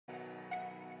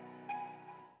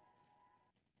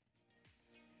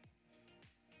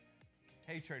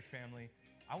Hey church family,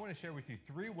 I want to share with you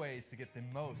 3 ways to get the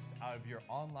most out of your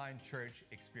online church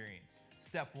experience.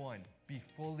 Step 1, be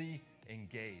fully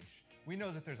engaged. We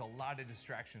know that there's a lot of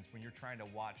distractions when you're trying to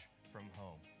watch from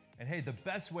home. And hey, the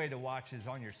best way to watch is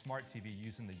on your smart TV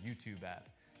using the YouTube app.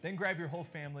 Then grab your whole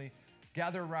family,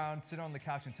 gather around, sit on the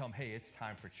couch and tell them, hey, it's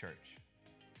time for church.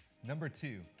 Number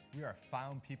 2, we are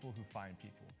found people who find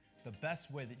people. The best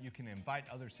way that you can invite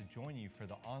others to join you for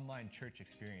the online church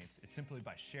experience is simply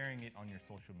by sharing it on your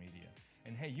social media.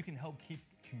 And hey, you can help keep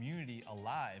community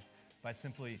alive by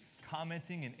simply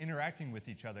commenting and interacting with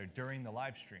each other during the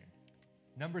live stream.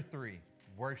 Number 3,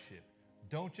 worship.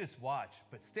 Don't just watch,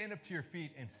 but stand up to your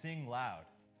feet and sing loud.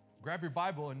 Grab your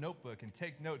Bible and notebook and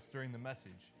take notes during the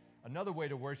message. Another way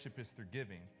to worship is through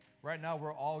giving. Right now,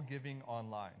 we're all giving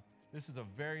online. This is a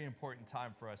very important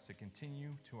time for us to continue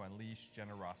to unleash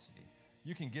generosity.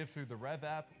 You can give through the Rev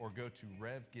app or go to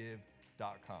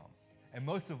revgive.com. And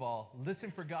most of all,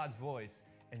 listen for God's voice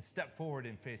and step forward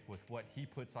in faith with what He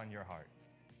puts on your heart.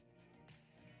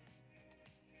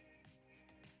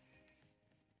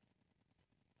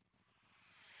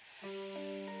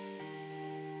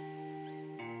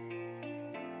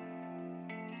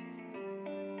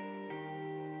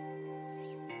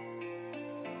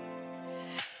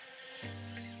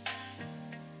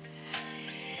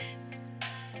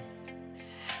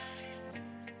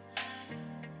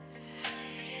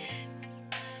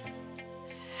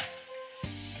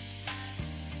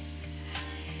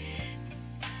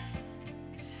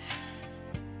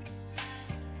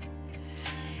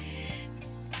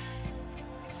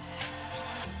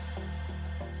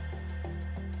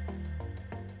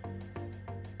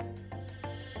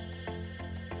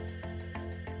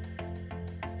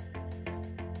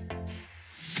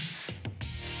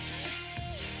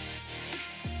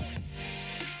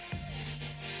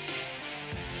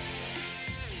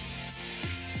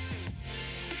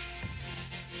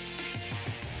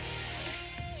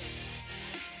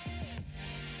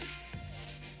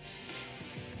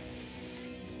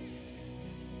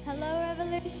 Hello,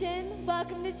 Revolution.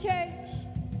 Welcome to church.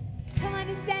 Come on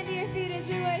and stand to your feet as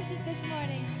we worship this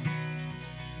morning.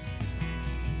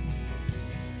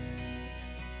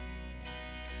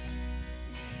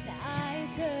 Now I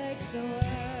searched the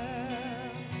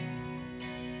world,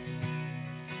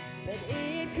 but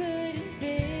it couldn't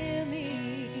fill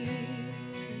me.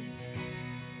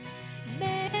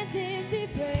 Man's empty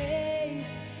praise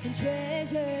and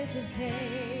treasures of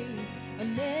faith are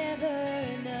never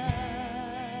enough.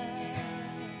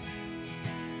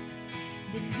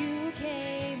 Then you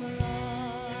came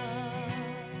along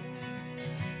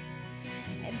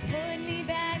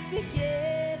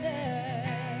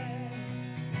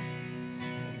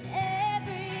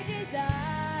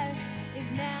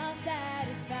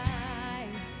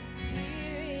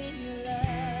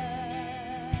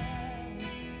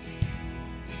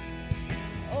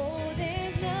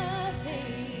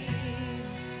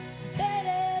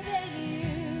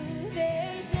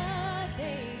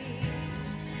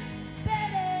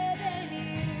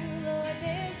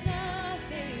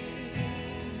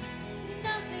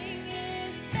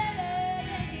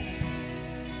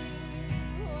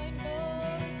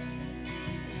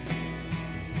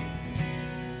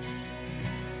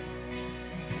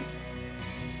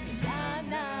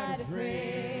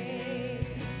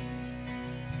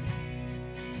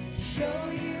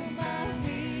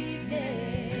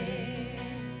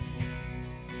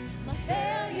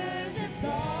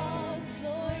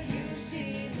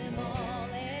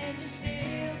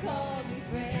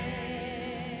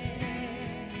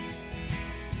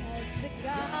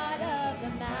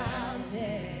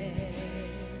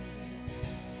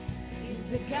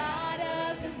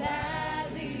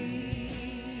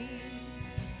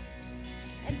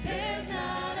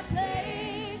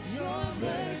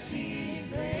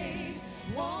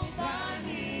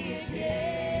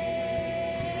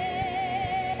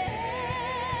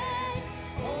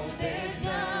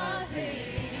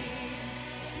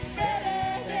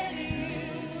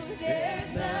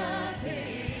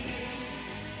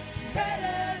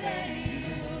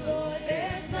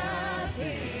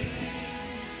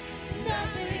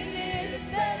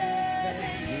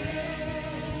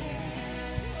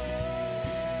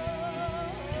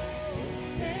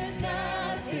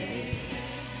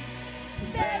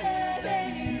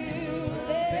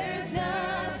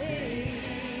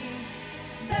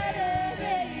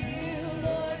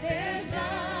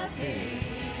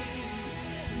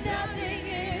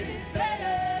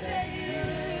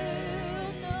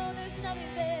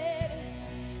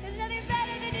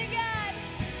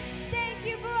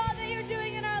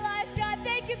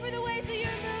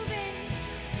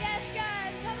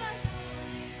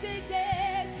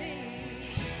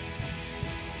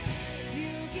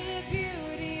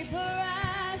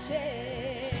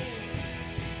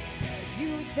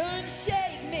turn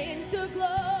shame into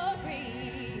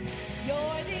glory.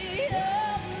 You're the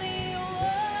only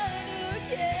one who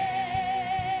can.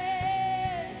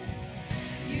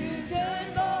 You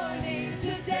turn mourning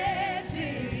to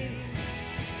dancing.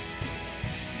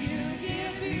 You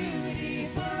give beauty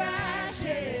for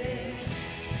ashes.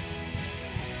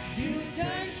 You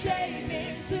turn shame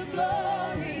into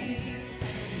glory.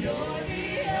 You're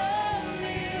the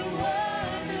only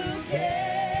one who can.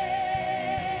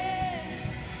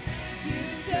 You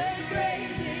turn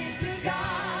graves into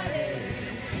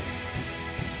gardens.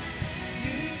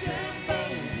 You turn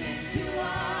foes into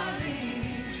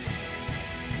armies.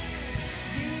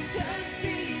 You turn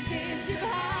seas into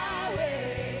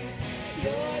highways.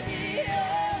 You're the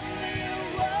only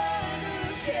one who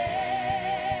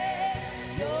can.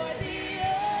 You're the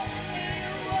only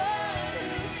one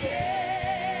who can.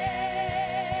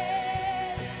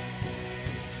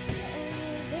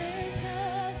 Oh, there's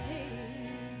nothing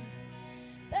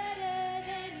better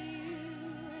than you.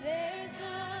 There's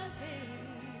nothing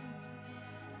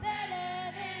better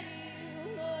than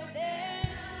you, Lord. There's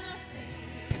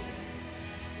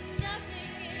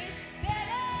nothing is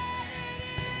better than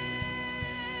you.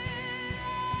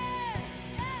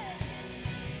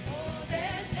 Oh,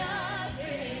 there's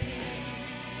nothing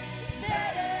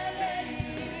better than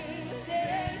you.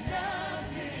 There's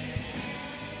nothing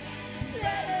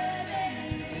better than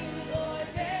you, Lord.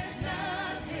 There's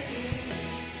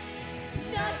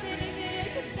nothing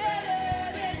is better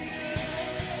than you.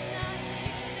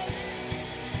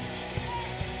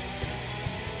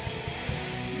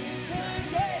 You turn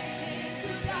graves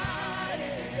into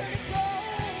gardens, you turn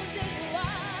bones into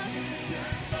wine. You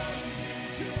turn bones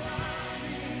into wine.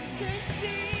 You turn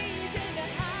seas into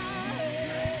highways.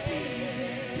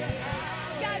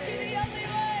 God, you're the only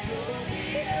one. You're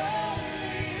the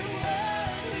only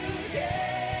one who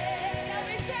can. Now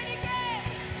we're turning graves.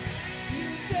 You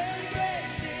turn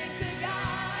graves into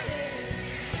gardens.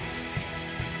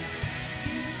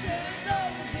 You turn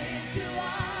bones into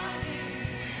armies.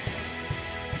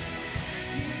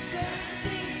 You turn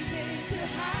seas into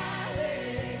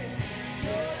highways.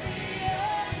 You're the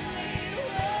only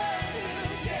one who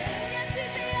can. Yes,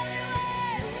 you're the only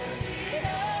one. You're the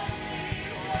only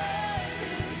one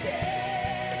who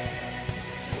can.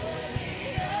 You're the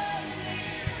only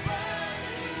one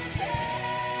who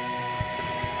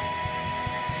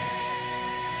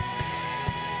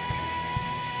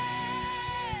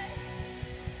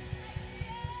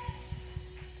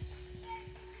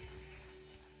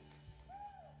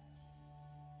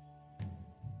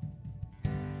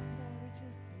Lord, we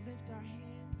just lift our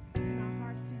hands and our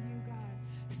hearts to you, God,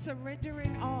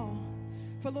 surrendering all.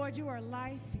 For Lord, you are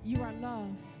life, you are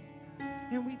love,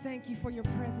 and we thank you for your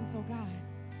presence, oh God.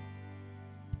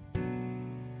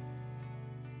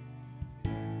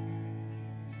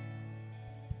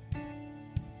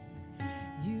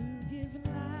 You give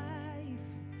life,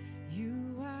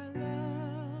 you are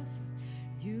love,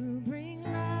 you bring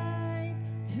light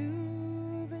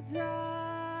to the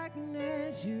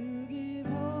darkness, you give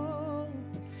hope,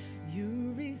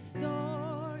 you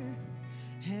restore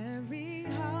every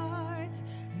heart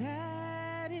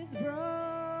that is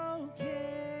broken.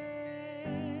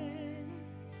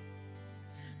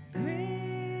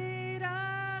 Great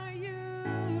are you,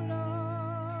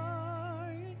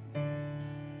 Lord.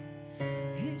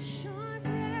 It's your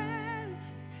breath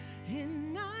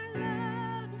in our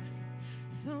lungs,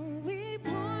 so we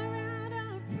pour out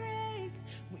our praise.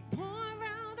 We pour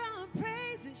out our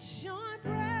praise. It's your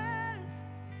breath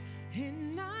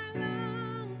in our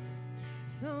lungs,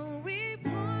 so we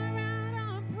pour out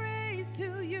our praise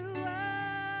to you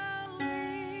only.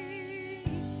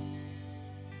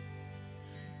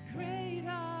 Great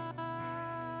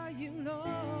are you,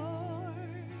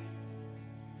 Lord.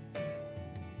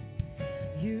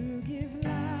 You give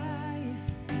life,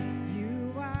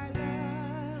 you are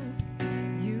love,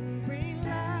 you bring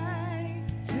light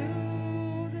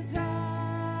to the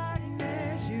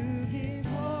darkness, you give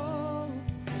hope,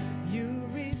 you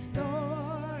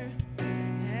restore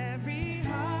every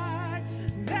heart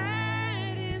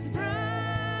that is broken.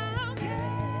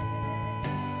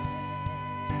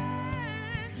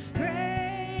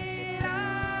 Great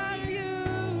are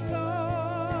you, Lord.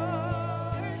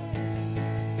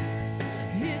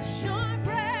 It's your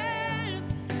breath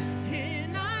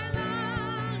in our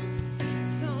lungs,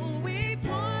 so we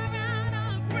pour out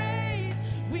our praise.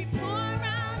 We pour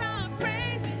out our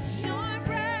praise. It's your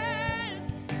breath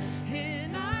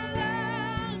in our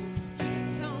lungs,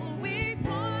 so we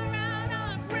pour out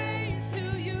our praise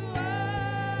to you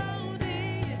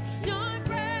only. It's your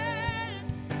breath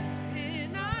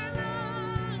in our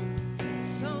lungs,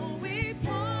 so we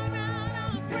pour out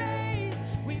our praise.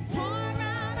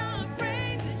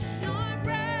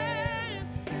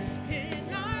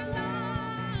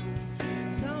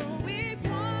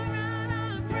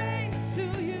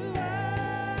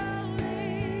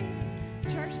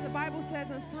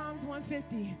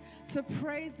 50 to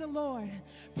praise the Lord.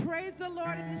 Praise the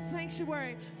Lord in the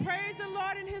sanctuary. Praise the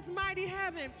Lord in his mighty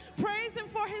heaven. Praise him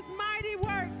for his mighty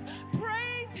works.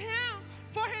 Praise him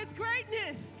for his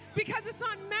greatness because it's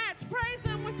unmatched. Praise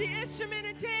him with the instrument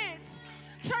and dance.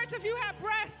 Church, if you have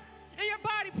breath in your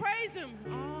body, praise him.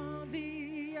 All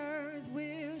the earth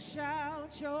will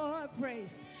shout your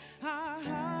praise. Our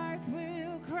hearts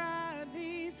will cry,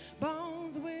 these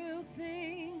bones will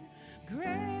sing.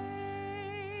 Great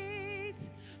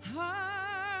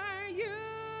are you,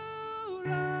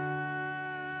 Lord.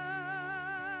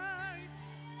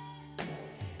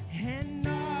 And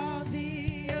all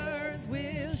the earth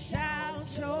will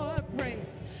shout your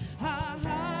praise. Our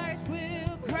hearts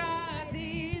will cry,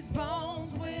 these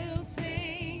bones will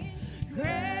sing.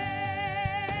 Great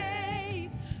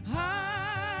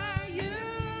are you,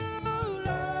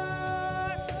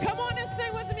 Lord. Come on and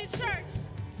sing with me, church.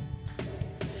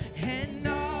 And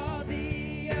all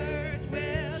the earth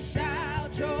will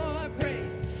shout your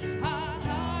praise. Our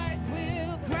hearts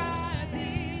will cry,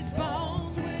 these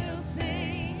bones will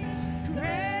sing. Great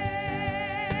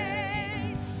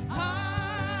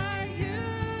are you,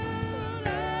 Lord.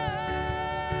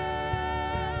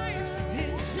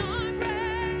 It's your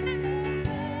breath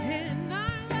in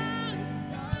our lungs.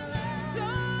 So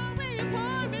we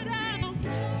pour it out.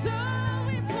 So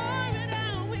we pour it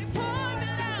out. We pour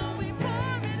it out. We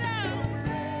pour it out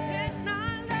in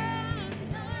our lungs.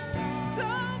 So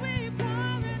we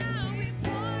pour it out. We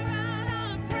pour out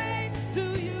our praise to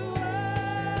you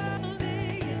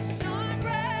only. It's your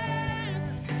breath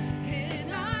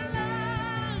in our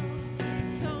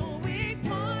lungs. So we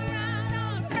pour out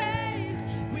our praise.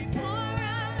 We pour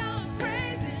out our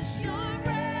praise. It's your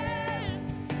breath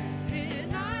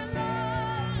in our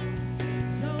lungs.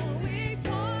 So we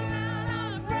pour out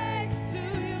our praise to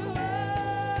you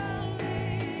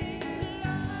only,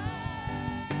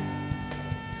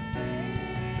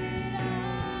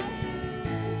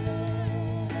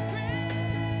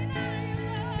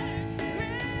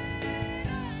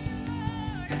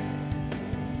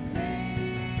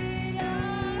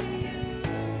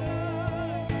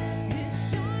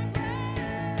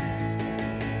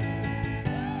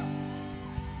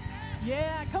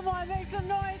 Yeah, come on, make some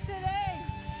noise today.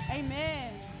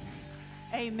 Amen.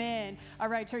 Amen. All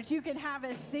right, church, you can have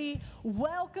a seat.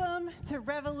 Welcome to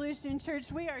Revolution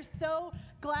Church. We are so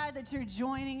glad that you're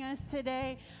joining us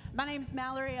today. My name's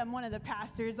Mallory. I'm one of the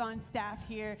pastors on staff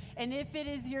here. And if it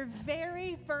is your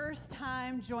very first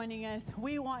time joining us,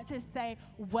 we want to say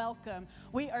welcome.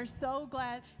 We are so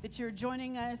glad that you're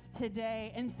joining us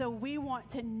today. And so we want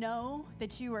to know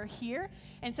that you are here.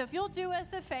 And so if you'll do us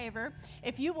a favor,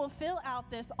 if you will fill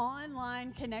out this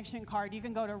online connection card, you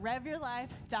can go to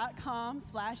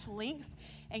revyourlife.com/links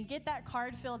and get that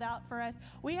card filled out for us.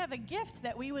 We have a gift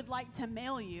that we would like to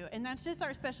mail you, and that's just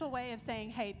our special way of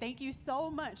saying, hey, thank you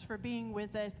so much for being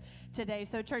with us today.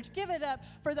 So church, give it up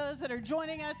for those that are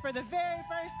joining us for the very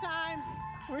first time.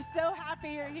 We're so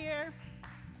happy you're here.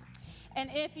 And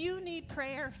if you need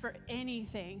prayer for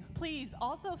anything, please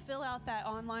also fill out that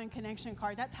online connection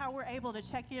card. That's how we're able to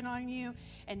check in on you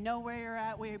and know where you're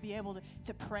at. We'll be able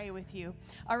to pray with you.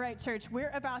 All right, church, we're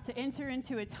about to enter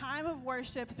into a time of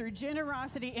worship through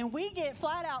generosity, and we get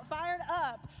flat out fired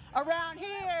up around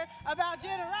here about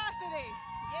generosity.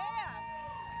 Yeah.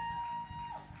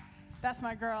 That's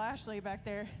my girl, Ashley, back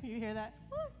there. You hear that?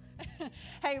 Woo.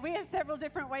 Hey, we have several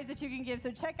different ways that you can give, so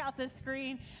check out the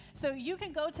screen. So you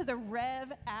can go to the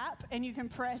Rev app, and you can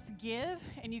press Give,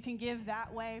 and you can give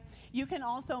that way. You can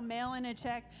also mail in a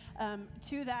check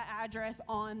to that address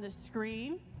on the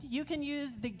screen. You can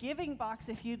use the giving box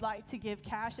if you'd like to give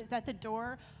cash. It's at the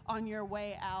door on your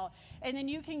way out. And then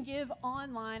you can give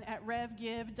online at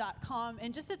revgive.com.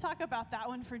 And just to talk about that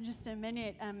one for just a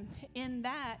minute, in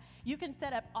that, you can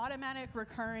set up automatic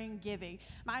recurring giving.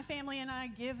 My family and I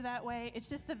give that way. It's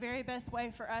just the very best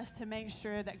way for us to make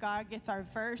sure that God gets our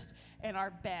first and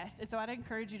our best. And so I'd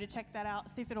encourage you to check that out,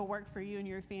 see if it'll work for you and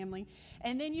your family.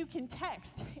 And then you can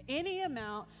text any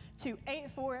amount to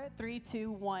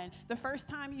 84321. The first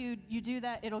time you do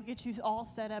that, it'll get you all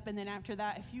set up. And then after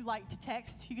that, if you like to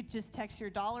text, you could just text your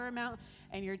dollar amount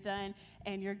and you're done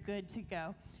and you're good to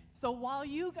go. So while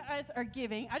you guys are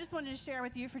giving, I just wanted to share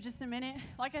with you for just a minute.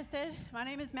 Like I said, my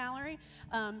name is Mallory.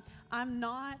 I'm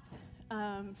not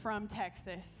from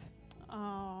Texas.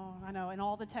 Oh, I know. And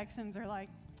all the Texans are like,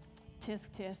 tisk,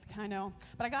 tisk, I know.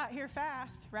 But I got here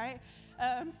fast, right?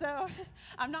 So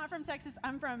I'm not from Texas.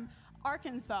 I'm from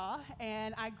Arkansas,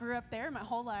 and I grew up there my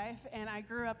whole life, and I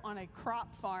grew up on a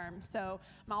crop farm. So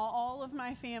all of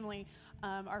my family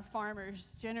are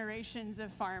farmers, generations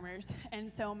of farmers.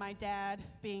 And so my dad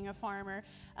being a farmer,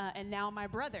 and now my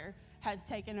brother has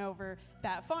taken over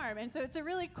that farm. And so it's a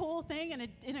really cool thing and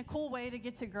in a cool way to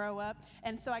get to grow up.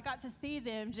 And so I got to see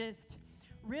them just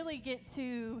really get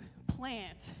to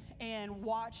plant and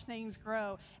watch things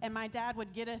grow. And my dad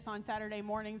would get us on Saturday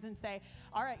mornings and say,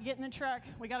 all right, get in the truck.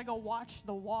 We got to go watch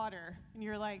the water. And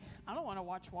you're like, I don't want to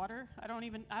watch water. I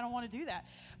don't want to do that.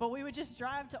 But we would just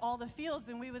drive to all the fields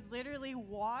and we would literally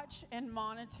watch and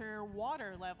monitor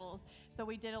water levels. So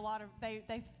we did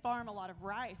they farm a lot of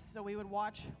rice. So we would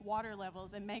watch water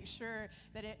levels and make sure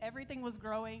that everything was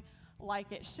growing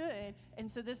like it should. And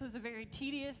so this was a very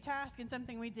tedious task and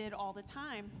something we did all the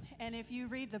time. And if you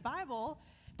read the Bible,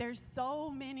 there's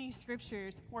so many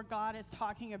scriptures where God is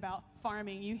talking about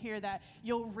farming. You hear that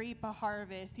you'll reap a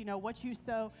harvest. You know, what you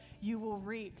sow, you will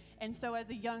reap. And so as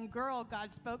a young girl,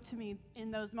 God spoke to me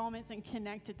in those moments and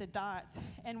connected the dots.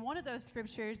 And one of those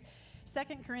scriptures,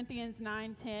 2 Corinthians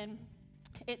 9:10,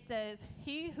 it says,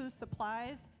 he who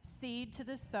supplies seed to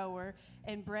the sower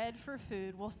and bread for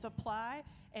food will supply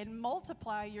and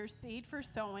multiply your seed for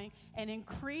sowing and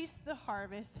increase the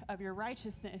harvest of your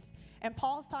righteousness. And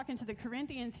Paul's talking to the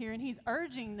Corinthians here, and he's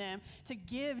urging them to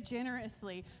give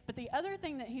generously. But the other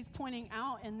thing that he's pointing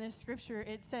out in this scripture,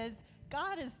 it says,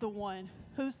 God is the one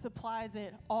who supplies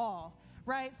it all,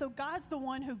 right? So God's the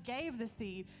one who gave the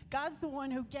seed. God's the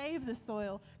one who gave the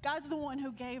soil. God's the one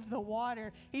who gave the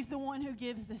water. He's the one who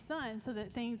gives the sun so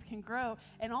that things can grow.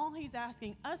 And all he's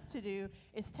asking us to do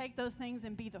is take those things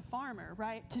and be the farmer,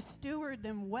 right? To steward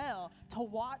them well, to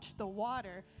watch the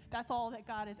water. That's all that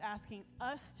God is asking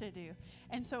us to do.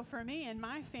 And so for me and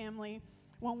my family,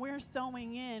 when we're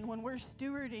sowing in, when we're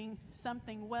stewarding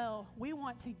something well, we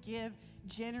want to give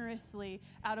generously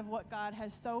out of what God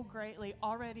has so greatly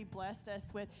already blessed us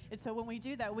with. And so when we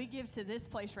do that, we give to this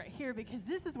place right here because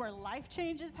this is where life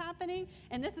change is happening,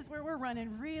 and this is where we're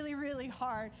running really, really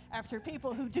hard after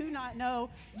people who do not know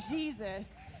Jesus.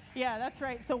 Yeah, that's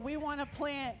right. So we want to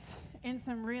plant in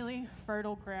some really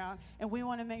fertile ground, and we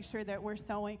want to make sure that we're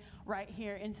sowing right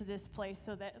here into this place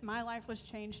so that my life was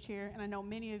changed here, and I know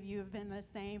many of you have been in the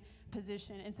same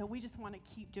position, and so we just want to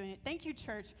keep doing it. Thank you,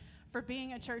 church, for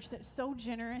being a church that's so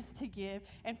generous to give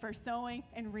and for sowing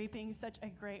and reaping such a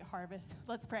great harvest.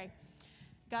 Let's pray.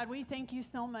 God, we thank you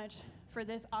so much for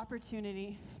this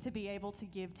opportunity to be able to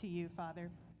give to you, Father.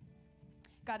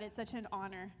 God, it's such an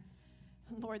honor,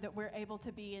 Lord, that we're able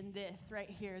to be in this right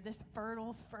here, this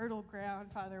fertile, fertile ground,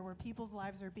 Father, where people's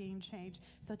lives are being changed.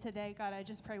 So today, God, I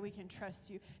just pray we can trust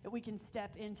you, that we can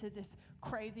step into this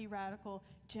crazy, radical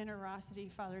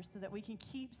generosity, Father, so that we can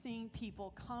keep seeing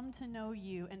people come to know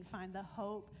you and find the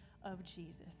hope of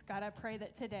Jesus. God, I pray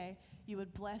that today you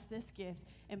would bless this gift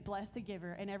and bless the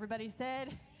giver. And everybody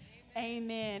said,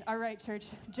 Amen. All right, church,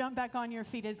 jump back on your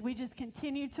feet as we just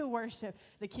continue to worship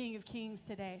the King of Kings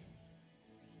today.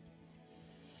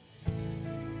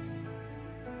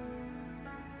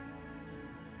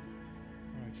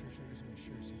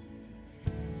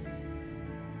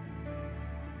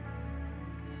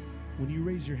 When you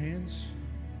raise your hands,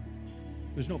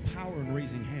 there's no power in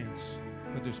raising hands,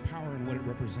 but there's power in what it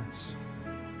represents,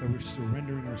 that we're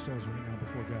surrendering ourselves right now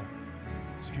before God.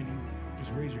 So can you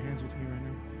just raise your hands with me right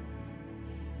now?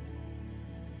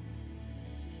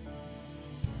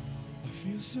 I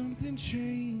feel something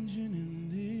changing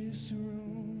in this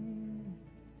room.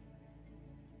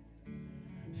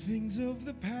 Things of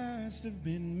the past have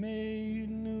been made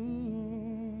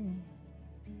new.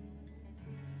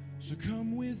 So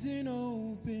come with an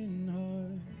open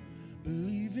heart,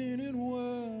 believing in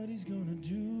what he's gonna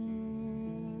do.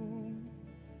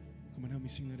 Come on, help me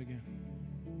sing that again.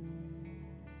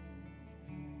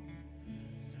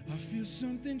 I feel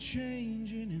something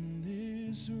changing in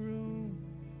this room.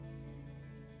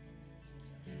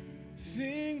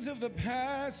 Things of the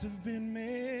past have been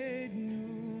made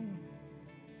new.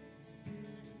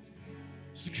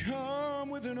 So come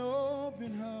with an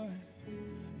open heart,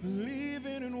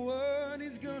 believing in what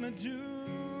he's gonna do,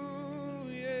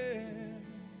 yeah.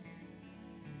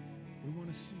 We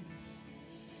want to see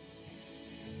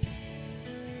this.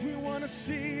 We want to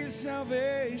see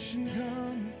salvation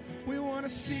come. We want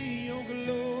to see your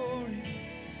glory.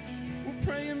 We're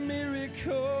praying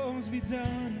miracles be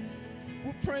done.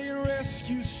 We're praying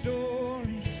rescue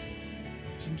stories.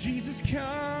 So Jesus,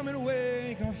 come and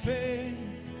wake our faith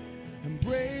and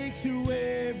break through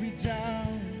every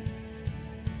doubt.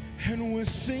 And we'll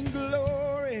sing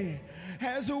glory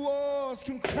as the walls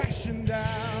come crashing down.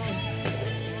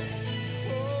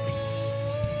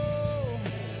 Oh,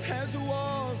 as the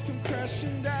walls come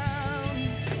crashing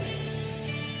down.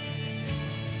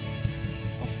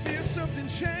 I feel something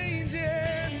changing.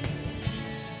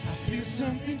 I feel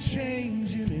something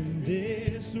changing in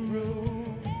this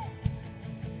room.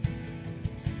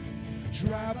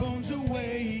 Dry bones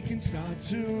awake and start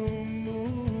to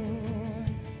move.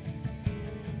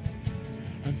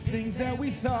 And things that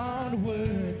we thought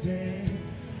were dead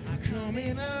are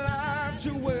coming alive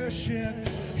to worship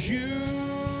you.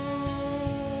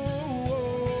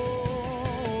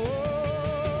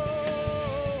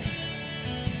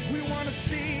 We want to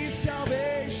see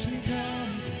salvation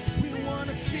come. We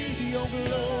want to see your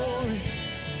glory.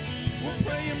 We're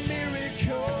praying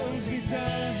miracles be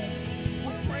done.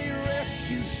 We're praying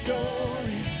rescue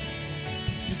stories.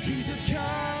 So Jesus,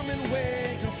 come and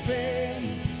wake our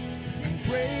faith and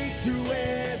break through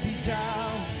every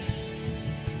doubt.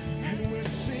 And we'll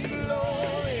sing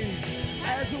glory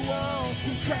as the walls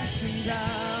come crashing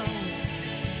down.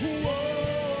 Whoa,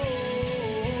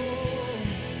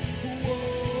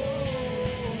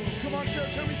 whoa. Come on,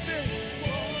 church, help me sing.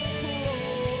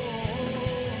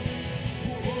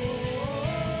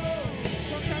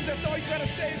 Sometimes that's all you gotta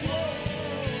say is whoa.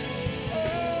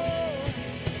 Oh,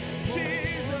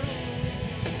 Jesus.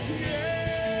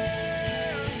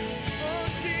 Yeah. Oh,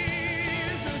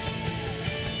 Jesus.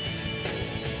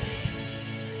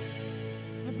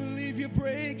 I believe you're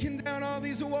breaking down all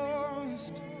these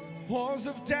walls. Walls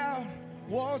of doubt,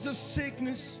 walls of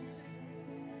sickness.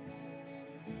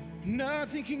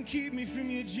 Nothing can keep me from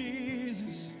you,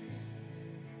 Jesus.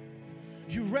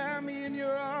 You wrap me in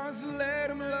your arms and let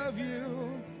him love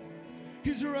you.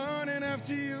 He's running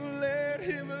after you, let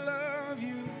him love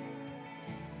you.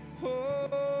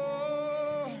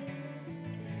 Oh,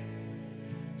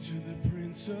 to the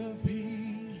Prince of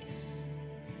Peace,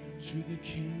 to the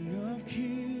King of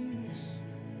Kings,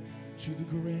 to the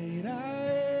great I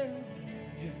am.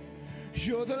 Yeah.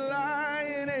 You're the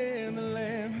Lion and the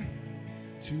Lamb,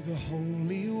 to the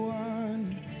Holy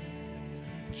One,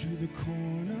 to the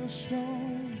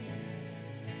cornerstone,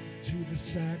 to the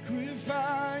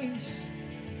sacrifice,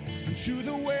 and to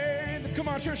the way. Come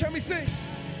on, church, help me sing.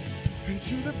 And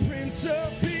to the Prince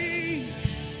of Peace,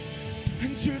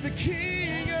 and to the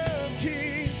King of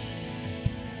Kings,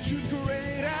 to the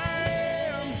great I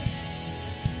am,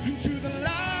 and to the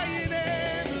Lion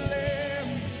and the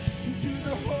Lamb, and to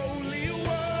the Holy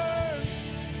One,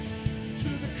 to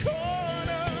the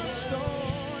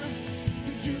cornerstone,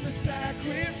 and to the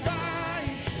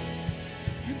sacrifice,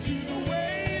 and to the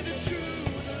way, the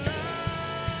truth, the life.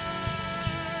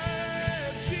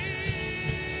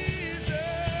 Jesus,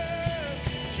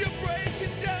 you're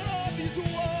breaking down all these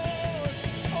walls.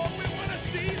 Oh, we want to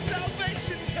see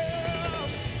salvation come.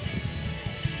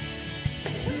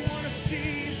 We want to see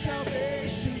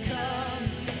salvation come.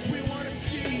 We want to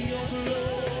see your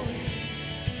glory.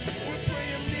 We're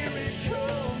praying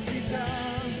miracles be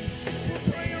done. We're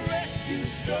praying rescue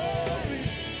stories.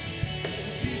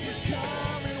 Jesus,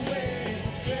 come and wake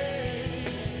our faith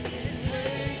and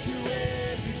break through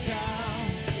every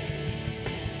doubt.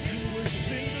 And we'll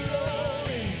sing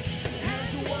glory as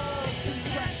the walls come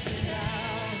crashing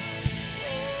down. Oh,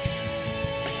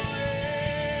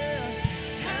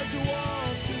 yeah, as the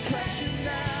walls come crashing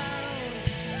down.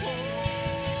 Oh,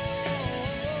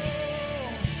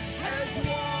 as the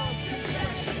walls come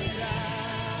crashing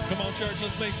down. Come on, church,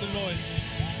 let's make some noise.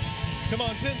 Come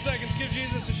on, 10 seconds. Give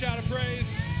Jesus a shout of praise.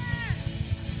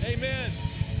 Amen.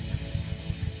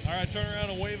 All right, turn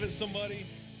around and wave at somebody.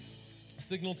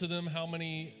 Signal to them how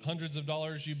many hundreds of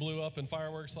dollars you blew up in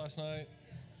fireworks last night.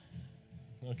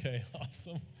 Okay,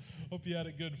 awesome. Hope you had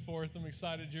a good 4th. I'm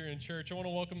excited you're in church. I want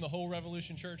to welcome the whole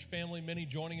Revolution Church family, many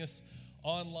joining us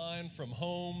online from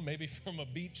home, maybe from a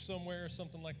beach somewhere or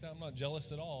something like that. I'm not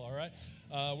jealous at all right?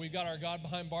 We've got our God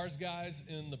Behind Bars guys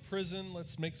in the prison.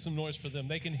 Let's make some noise for them.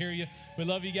 They can hear you. We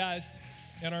love you guys.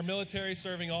 And our military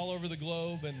serving all over the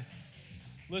globe. And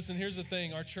listen, here's the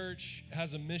thing. Our church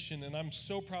has a mission, and I'm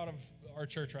so proud of our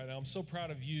church right now. I'm so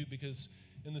proud of you because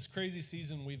in this crazy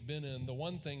season we've been in, the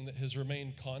one thing that has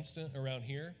remained constant around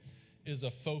here is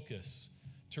a focus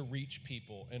to reach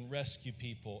people and rescue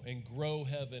people and grow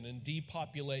heaven and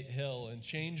depopulate hell and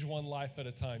change one life at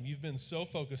a time. You've been so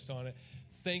focused on it.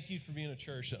 Thank you for being a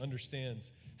church that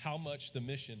understands how much the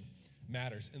mission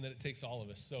matters and that it takes all of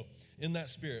us. So in that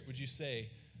spirit, would you say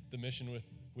the mission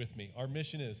with me? Our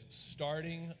mission is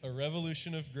starting a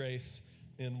revolution of grace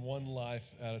in one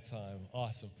life at a time.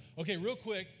 Awesome. Okay, real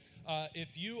quick,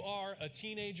 if you are a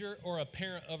teenager or a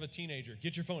parent of a teenager,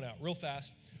 get your phone out real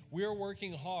fast. We are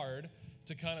working hard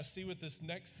to kind of see what this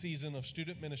next season of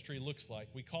student ministry looks like.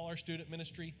 We call our student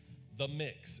ministry The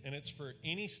Mix, and it's for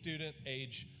any student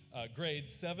age grade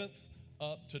 7th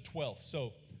up to 12th.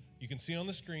 So you can see on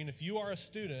the screen, if you are a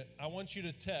student, I want you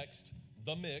to text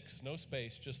The Mix, no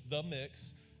space, just The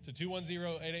Mix, to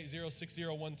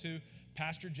 210-880-6012.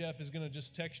 Pastor Jeff is going to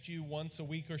just text you once a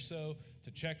week or so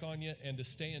to check on you and to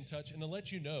stay in touch and to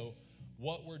let you know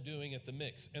what we're doing at the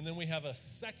mix. And then we have a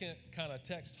second kind of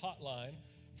text hotline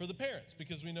for the parents,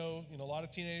 because we know, a lot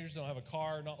of teenagers don't have a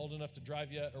car, not old enough to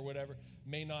drive yet or whatever,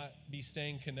 may not be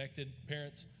staying connected.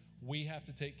 Parents, we have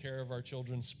to take care of our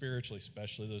children spiritually,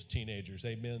 especially those teenagers.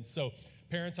 Amen. So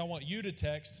parents, I want you to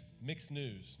text Mixed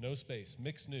News, no space,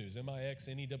 Mixed News,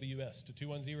 MIXNEWS,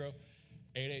 to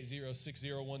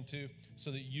 210-880-6012,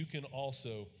 so that you can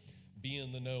also be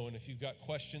in the know. And if you've got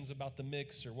questions about the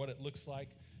mix or what it looks like,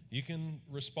 you can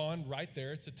respond right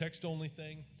there. It's a text-only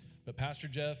thing, but Pastor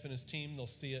Jeff and his team, they'll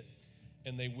see it,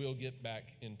 and they will get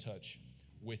back in touch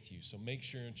with you. So make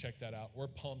sure and check that out. We're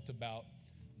pumped about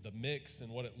the mix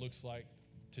and what it looks like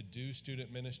to do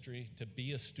student ministry, to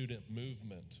be a student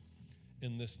movement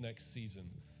in this next season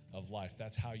of life.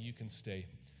 That's how you can stay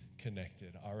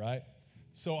connected, all right?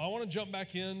 So I want to jump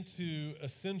back into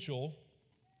Essential,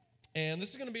 and this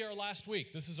is going to be our last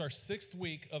week. This is our 6th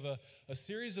week of a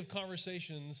series of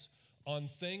conversations on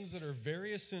things that are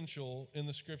very essential in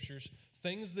the Scriptures,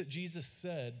 things that Jesus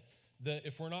said that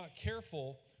if we're not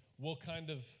careful, we'll kind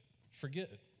of forget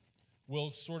it.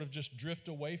 We'll sort of just drift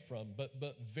away from,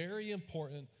 but very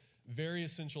important, very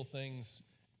essential things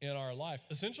in our life.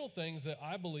 Essential things that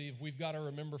I believe we've got to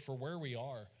remember for where we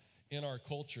are in our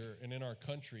culture and in our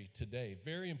country today.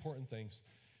 Very important things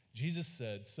Jesus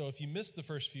said. So if you missed the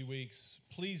first few weeks,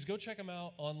 please go check them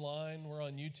out online. We're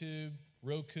on YouTube,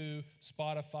 Roku,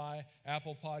 Spotify,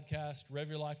 Apple Podcast,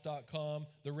 RevYourLife.com,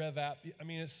 the Rev app. I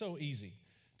mean, it's so easy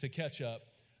to catch up.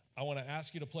 I want to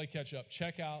ask you to play catch up.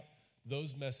 Check out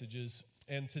those messages.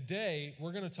 And today,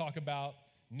 we're going to talk about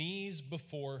knees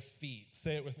before feet.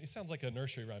 Say it with me. It sounds like a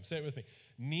nursery rhyme. Say it with me.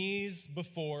 Knees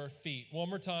before feet. One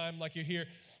more time, like you hear.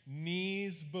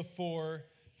 Knees before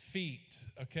feet.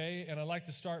 Okay? And I'd like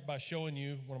to start by showing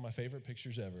you one of my favorite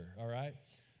pictures ever. All right?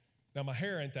 Now, my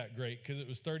hair ain't that great because it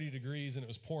was 30 degrees and it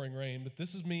was pouring rain, but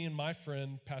this is me and my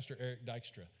friend, Pastor Eric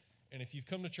Dykstra. And if you've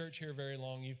come to church here very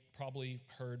long, you've probably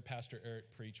heard Pastor Eric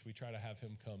preach. We try to have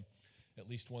him come at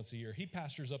least once a year. He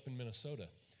pastors up in Minnesota.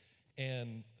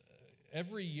 And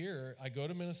every year I go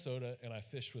to Minnesota and I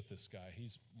fish with this guy.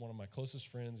 He's one of my closest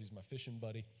friends. He's my fishing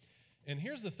buddy. And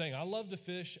here's the thing. I love to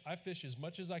fish. I fish as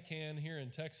much as I can here in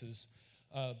Texas.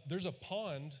 There's a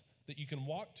pond that you can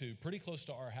walk to pretty close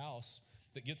to our house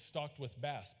that gets stocked with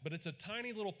bass. But it's a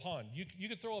tiny little pond. You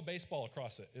could throw a baseball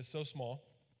across it. It's so small,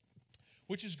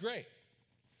 which is great.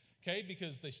 Okay,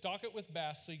 because they stock it with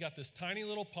bass, so you got this tiny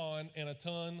little pond and a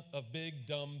ton of big,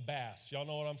 dumb bass. Y'all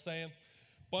know what I'm saying?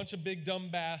 Bunch of big, dumb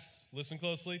bass, listen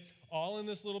closely, all in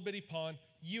this little bitty pond.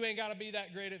 You ain't got to be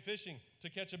that great at fishing to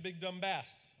catch a big, dumb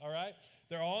bass, all right?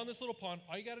 They're all in this little pond.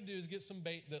 All you got to do is get some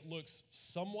bait that looks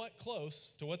somewhat close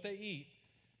to what they eat,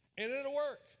 and it'll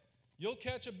work. You'll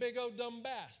catch a big, old dumb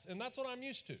bass, and that's what I'm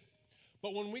used to.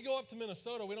 But when we go up to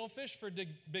Minnesota, we don't fish for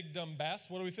big dumb bass.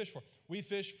 What do we fish for? We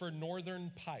fish for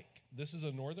northern pike. This is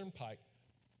a northern pike.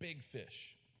 Big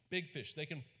fish. Big fish. They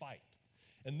can fight.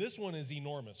 And this one is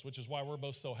enormous, which is why we're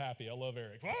both so happy. I love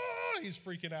Eric. Oh, he's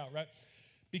freaking out, right?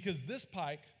 Because this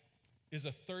pike is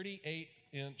a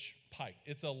 38-inch pike.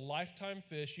 It's a lifetime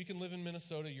fish. You can live in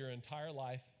Minnesota your entire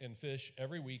life and fish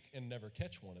every week and never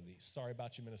catch one of these. Sorry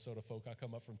about you, Minnesota folk. I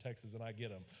come up from Texas and I get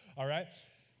them, all right?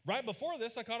 Right before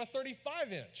this, I caught a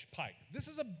 35-inch pike. This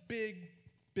is a big,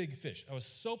 big fish. I was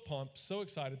so pumped, so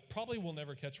excited. Probably will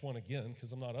never catch one again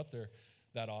because I'm not up there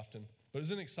that often. But it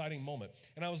was an exciting moment.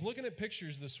 And I was looking at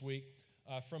pictures this week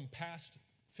from past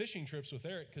fishing trips with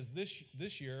Eric because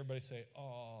this year, everybody say,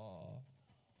 "Aw."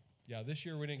 Yeah, this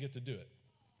year we didn't get to do it.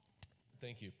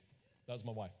 Thank you. That was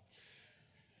my wife.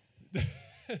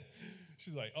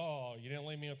 She's like, "Oh, you didn't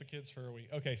leave me with the kids for a week."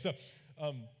 Okay, so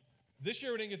this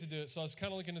year we didn't get to do it, so I was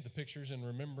kind of looking at the pictures and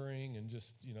remembering and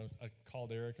just, I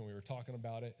called Eric and we were talking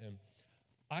about it, and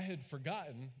I had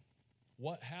forgotten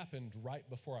what happened right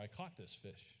before I caught this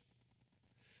fish.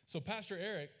 So Pastor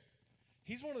Eric,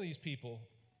 he's one of these people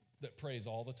that prays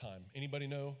all the time. Anybody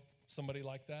know somebody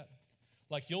like that?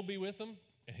 Like you'll be with him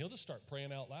and he'll just start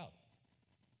praying out loud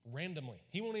randomly.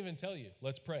 He won't even tell you,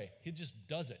 let's pray. He just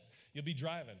does it. You'll be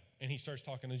driving and he starts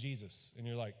talking to Jesus and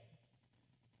you're like,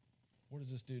 what is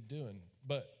this dude doing?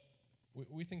 But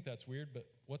we think that's weird, but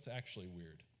what's actually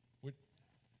weird?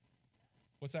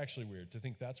 What's actually weird? To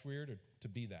think that's weird or to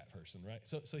be that person, right?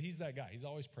 So he's that guy. He's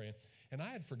always praying. And I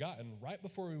had forgotten right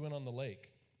before we went on the lake,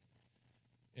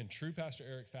 in true Pastor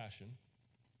Eric fashion,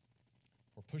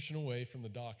 we're pushing away from the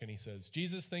dock and he says,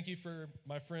 Jesus, thank you for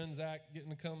my friend Zach getting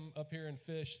to come up here and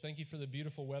fish. Thank you for the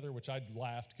beautiful weather, which I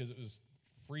laughed because it was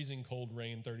freezing cold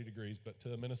rain, 30 degrees, but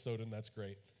to a Minnesotan, that's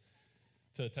great.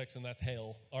 To a Texan, that's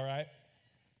hell, all right?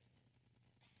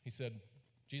 He said,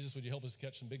 Jesus, would you help us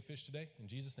catch some big fish today? In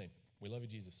Jesus' name. We love you,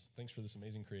 Jesus. Thanks for this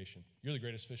amazing creation. You're the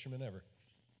greatest fisherman ever.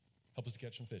 Help us to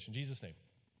catch some fish. In Jesus' name,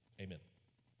 amen.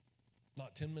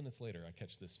 Not 10 minutes later, I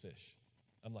catch this fish.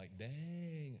 I'm like,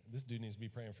 dang, this dude needs to be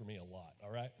praying for me a lot,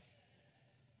 all right?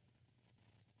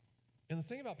 And the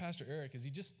thing about Pastor Eric is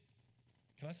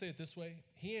can I say it this way?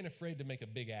 He ain't afraid to make a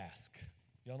big ask.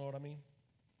 Y'all know what I mean?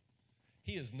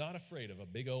 He is not afraid of a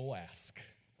big old ask,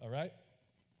 all right?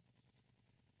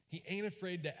 He ain't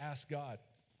afraid to ask God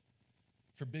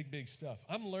for big, big stuff.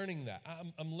 I'm learning that.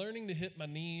 I'm learning to hit my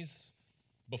knees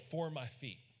before my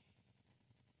feet.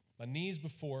 My knees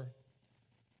before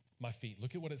my feet.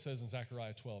 Look at what it says in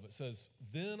Zechariah 12. It says,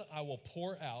 then I will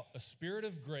pour out a spirit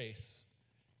of grace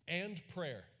and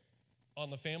prayer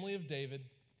on the family of David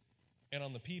and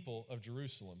on the people of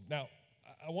Jerusalem. Now,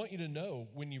 I want you to know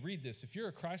when you read this, if you're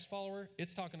a Christ follower,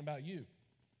 it's talking about you.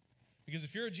 Because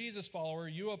if you're a Jesus follower,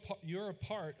 you're a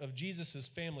part of Jesus'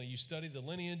 family. You study the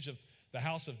lineage of the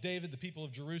house of David, the people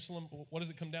of Jerusalem. What does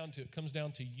it come down to? It comes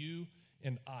down to you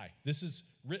and I. This is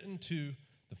written to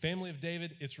the family of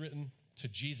David. It's written to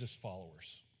Jesus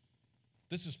followers.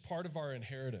 This is part of our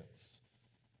inheritance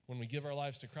when we give our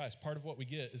lives to Christ. Part of what we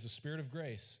get is a spirit of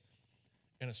grace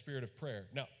and a spirit of prayer.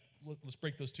 Now, let's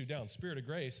break those two down. Spirit of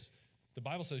grace, the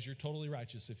Bible says you're totally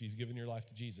righteous if you've given your life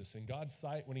to Jesus. In God's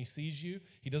sight, when he sees you,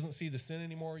 he doesn't see the sin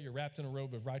anymore. You're wrapped in a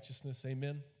robe of righteousness.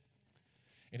 Amen?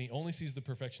 And he only sees the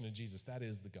perfection of Jesus. That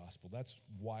is the gospel. That's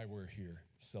why we're here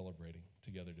celebrating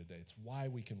together today. It's why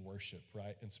we can worship,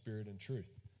 right, in spirit and truth.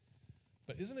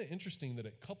 But isn't it interesting that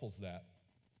it couples that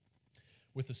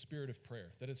with the spirit of prayer?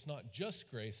 That it's not just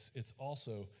grace, it's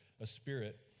also a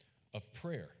spirit of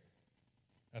prayer.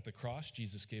 At the cross,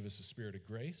 Jesus gave us a spirit of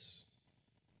grace.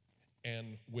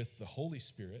 And with the Holy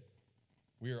Spirit,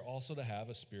 we are also to have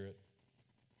a spirit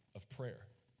of prayer.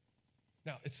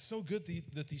 Now, it's so good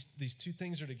that these two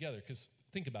things are together, because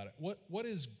think about it. What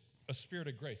is a spirit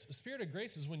of grace? A spirit of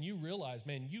grace is when you realize,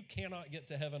 man, you cannot get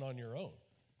to heaven on your own.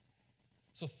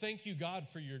 So thank you, God,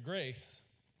 for your grace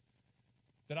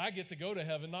that I get to go to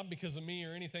heaven, not because of me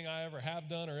or anything I ever have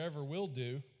done or ever will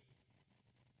do,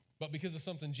 but because of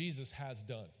something Jesus has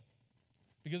done,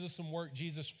 because of some work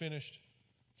Jesus finished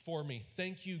for me.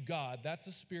 Thank you, God. That's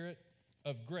a spirit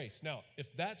of grace. Now, if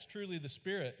that's truly the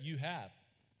spirit you have,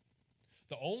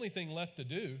 the only thing left to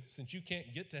do, since you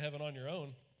can't get to heaven on your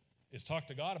own, is talk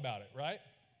to God about it, right?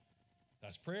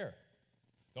 That's prayer.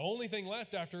 The only thing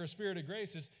left after a spirit of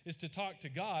grace is to talk to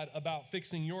God about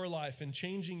fixing your life and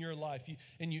changing your life.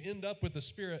 And you end up with a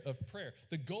spirit of prayer.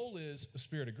 The goal is a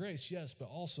spirit of grace, yes, but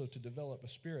also to develop a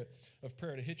spirit of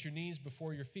prayer, to hit your knees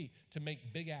before your feet, to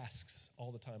make big asks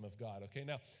all the time of God, okay?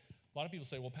 Now, a lot of people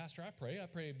say, well, Pastor, I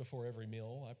pray before every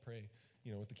meal. I pray,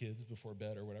 with the kids before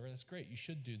bed or whatever. That's great. You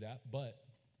should do that, but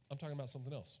I'm talking about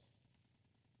something else.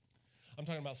 I'm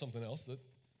talking about something else that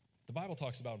the Bible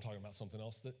talks about. I'm talking about something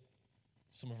else that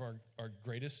some of our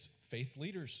greatest faith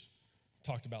leaders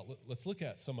talked about. Let's look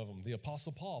at some of them. The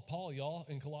Apostle Paul. Paul, y'all,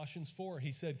 in Colossians 4,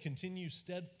 he said, continue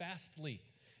steadfastly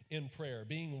in prayer,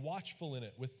 being watchful in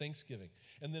it with thanksgiving.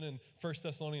 And then in 1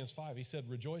 Thessalonians 5, he said,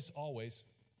 rejoice always,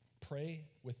 pray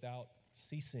without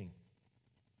ceasing.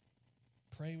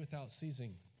 Pray without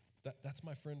ceasing. That's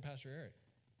my friend, Pastor Eric.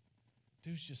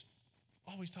 Dude's just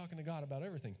always talking to God about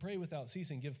everything. Pray without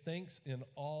ceasing. Give thanks in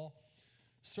all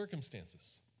circumstances.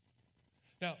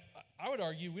 Now, I would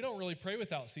argue we don't really pray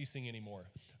without ceasing anymore.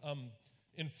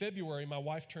 In February, my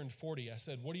wife turned 40. I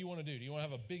said, what do you want to do? Do you want to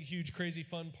have a big, huge, crazy,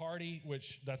 fun party,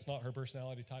 which that's not her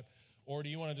personality type, or do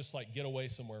you want to just get away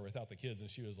somewhere without the kids? And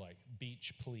she was like,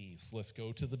 beach, please. Let's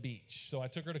go to the beach. So I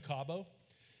took her to Cabo,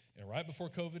 and right before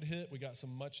COVID hit, we got some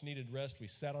much-needed rest. We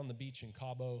sat on the beach in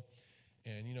Cabo,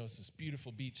 and, it's this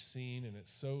beautiful beach scene, and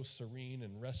it's so serene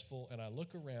and restful, and I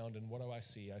look around, and what do I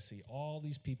see? I see all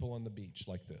these people on the beach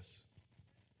like this.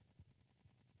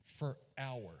 For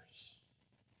hours.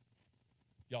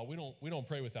 Y'all, we don't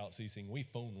pray without ceasing. We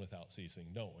phone without ceasing,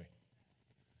 don't we?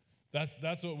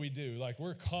 That's what we do.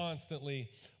 We're constantly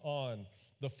on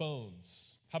the phones.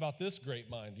 How about this great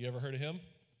mind? You ever heard of him?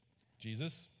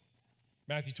 Jesus.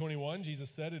 Matthew 21, Jesus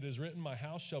said, it is written, my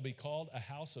house shall be called a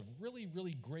house of really,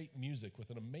 really great music with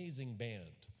an amazing band.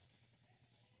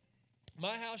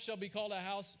 My house shall be called a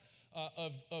house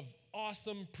of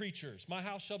awesome preachers. My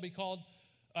house shall be called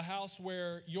a house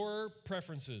where your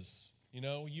preferences,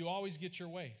 you always get your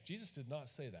way. Jesus did not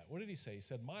say that. What did he say? He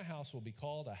said, my house will be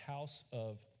called a house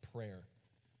of prayer.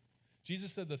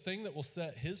 Jesus said the thing that will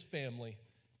set his family,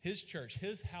 his church,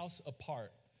 his house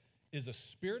apart is a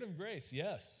spirit of grace,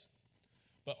 yes,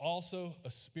 but also a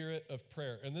spirit of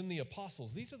prayer. And then the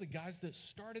apostles, these are the guys that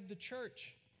started the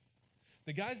church.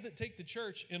 The guys that take the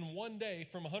church in one day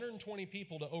from 120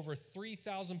 people to over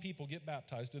 3,000 people get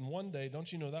baptized in one day,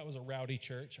 don't you know that was a rowdy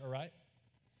church, all right?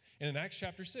 And in Acts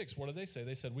chapter 6, what did they say?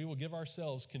 They said, we will give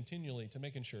ourselves continually to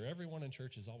making sure everyone in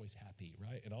church is always happy,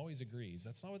 right? And always agrees.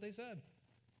 That's not what they said.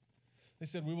 They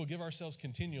said, we will give ourselves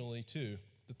continually to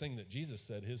the thing that Jesus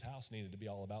said his house needed to be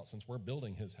all about since we're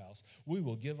building his house. We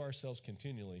will give ourselves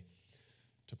continually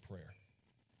to prayer.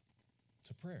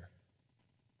 To prayer.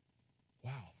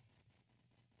 Wow.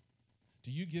 Do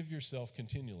you give yourself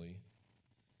continually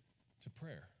to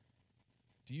prayer?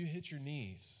 Do you hit your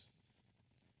knees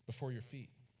before your feet?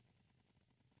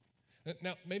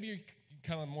 Now, maybe you're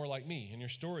kind of more like me, and your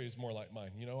story is more like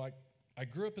mine. You know, I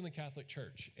grew up in the Catholic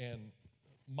Church, and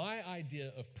my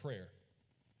idea of prayer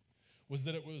was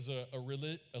that it was a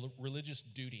religious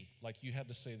duty. Like you had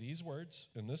to say these words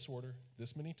in this order,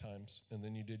 this many times, and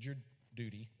then you did your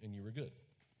duty, and you were good,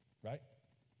 right?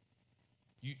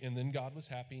 And then God was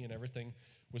happy, and everything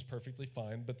was perfectly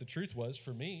fine. But the truth was,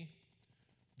 for me,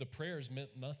 the prayers meant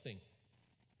nothing.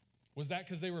 Was that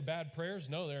because they were bad prayers?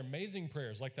 No, they're amazing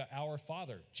prayers, like the Our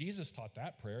Father. Jesus taught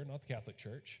that prayer, not the Catholic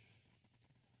Church.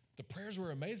 The prayers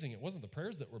were amazing. It wasn't the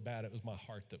prayers that were bad. It was my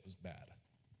heart that was bad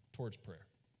towards prayer.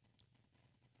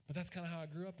 But that's kind of how I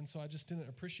grew up, and so I just didn't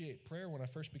appreciate prayer when I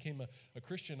first became a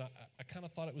Christian. I kind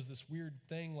of thought it was this weird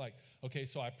thing like, okay,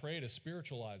 so I pray to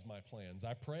spiritualize my plans.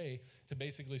 I pray to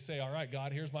basically say, all right,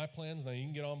 God, here's my plans. Now you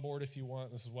can get on board if you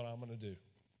want. This is what I'm going to do.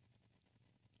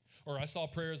 Or I saw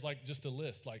prayer as like just a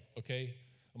list, like, okay,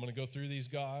 I'm going to go through these,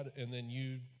 God, and then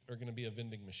you are going to be a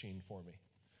vending machine for me.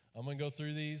 I'm going to go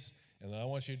through these, and then I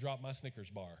want you to drop my Snickers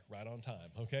bar right on time,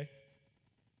 okay?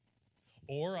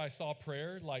 Or I saw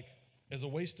prayer like as a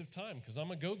waste of time because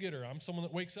I'm a go-getter. I'm someone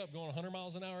that wakes up going 100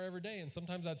 miles an hour every day, and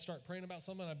sometimes I'd start praying about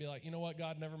something, and I'd be like, you know what,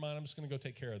 God, never mind. I'm just going to go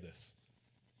take care of this.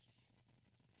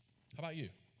 How about you?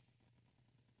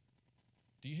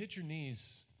 Do you hit your knees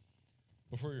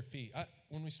before your feet?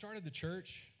 When we started the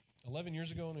church 11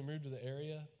 years ago when we moved to the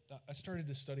area, I started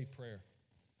to study prayer.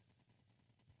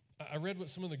 I read what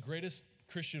some of the greatest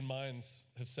Christian minds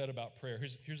have said about prayer.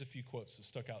 Here's a few quotes that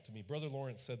stuck out to me. Brother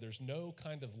Lawrence said, there's no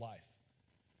kind of life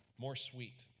more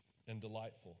sweet and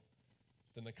delightful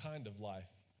than the kind of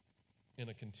life in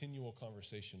a continual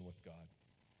conversation with God.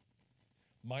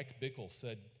 Mike Bickle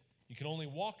said, you can only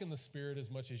walk in the Spirit as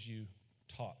much as you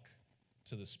talk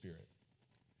to the Spirit.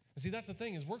 And see, that's the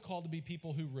thing, is we're called to be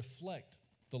people who reflect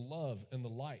the love and the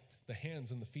light, the hands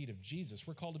and the feet of Jesus.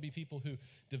 We're called to be people who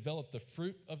develop the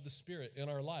fruit of the Spirit in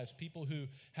our lives, people who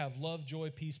have love, joy,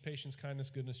 peace, patience,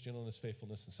 kindness, goodness, gentleness,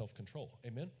 faithfulness, and self-control.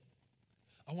 Amen?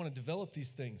 I want to develop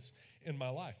these things in my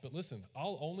life. But listen,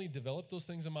 I'll only develop those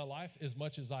things in my life as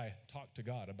much as I talk to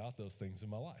God about those things in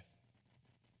my life.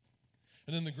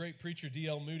 And then the great preacher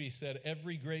D.L. Moody said,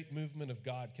 every great movement of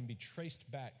God can be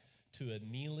traced back to a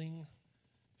kneeling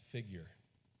figure,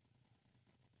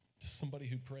 to somebody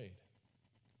who prayed.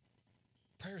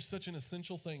 Prayer is such an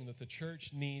essential thing that the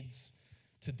church needs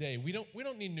today. We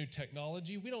don't need new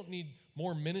technology. We don't need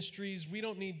more ministries. We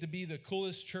don't need to be the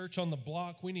coolest church on the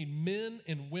block. We need men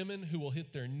and women who will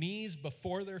hit their knees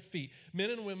before their feet. Men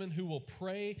and women who will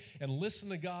pray and listen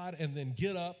to God and then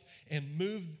get up and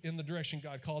move in the direction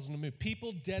God calls them to move.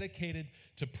 People dedicated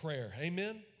to prayer.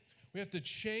 Amen? We have to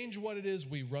change what it is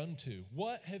we run to.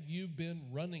 What have you been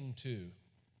running to?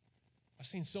 I've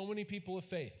seen so many people of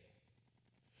faith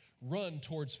run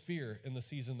towards fear in the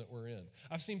season that we're in.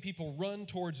 I've seen people run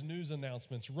towards news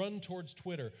announcements, run towards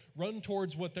Twitter, run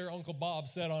towards what their Uncle Bob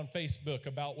said on Facebook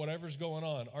about whatever's going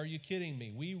on. Are you kidding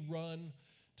me? We run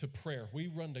to prayer. We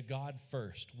run to God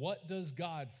first. What does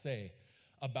God say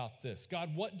about this? God,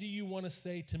 what do you want to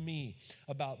say to me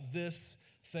about this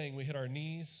thing? We hit our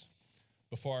knees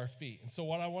before our feet. And so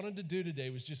what I wanted to do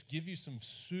today was just give you some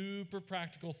super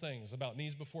practical things about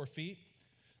knees before feet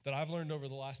that I've learned over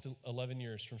the last 11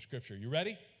 years from Scripture. You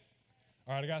ready?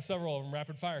 All right, I got several of them.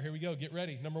 Rapid fire. Here we go. Get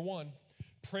ready. Number one,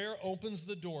 prayer opens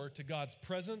the door to God's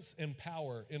presence and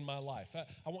power in my life.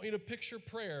 I want you to picture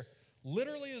prayer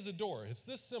literally as a door. It's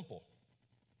this simple.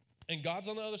 And God's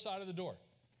on the other side of the door.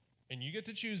 And you get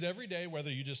to choose every day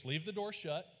whether you just leave the door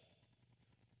shut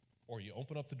or you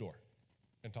open up the door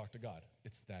and talk to God.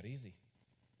 It's that easy.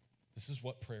 This is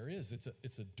what prayer is.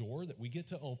 It's a door that we get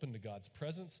to open to God's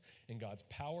presence and God's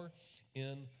power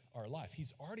in our life.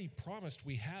 He's already promised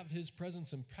we have his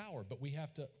presence and power, but we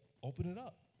have to open it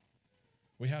up.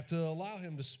 We have to allow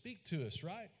him to speak to us,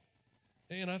 right?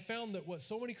 And I found that what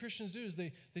so many Christians do is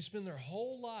they spend their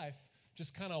whole life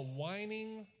just kind of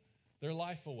whining their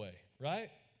life away, right?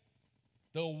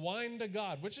 They'll whine to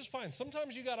God, which is fine.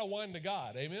 Sometimes you got to whine to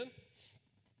God, amen?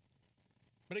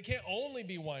 But it can't only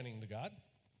be whining to God.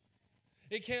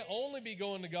 It can't only be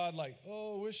going to God like,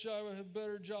 oh, wish I would have a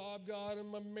better job, God, in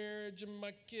my marriage and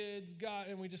my kids, God,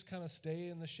 and we just kind of stay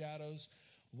in the shadows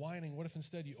whining. What if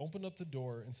instead you opened up the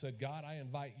door and said, God, I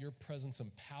invite your presence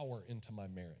and power into my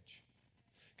marriage.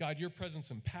 God, your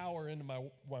presence and power into my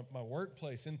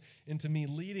workplace, and into me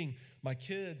leading my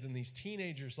kids and these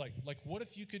teenagers. Like, what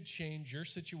if you could change your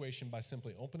situation by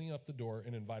simply opening up the door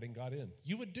and inviting God in?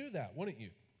 You would do that, wouldn't you?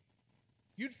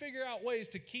 You'd figure out ways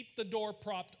to keep the door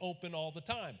propped open all the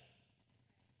time.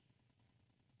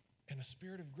 And a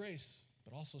spirit of grace,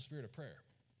 but also a spirit of prayer,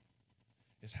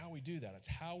 is how we do that. It's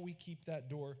how we keep that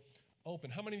door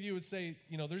open. How many of you would say,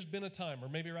 there's been a time, or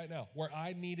maybe right now, where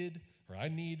I need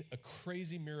a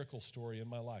crazy miracle story in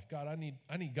my life. God, I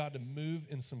need God to move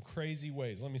in some crazy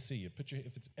ways. Let me see you.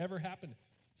 If it's ever happened,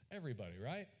 it's everybody,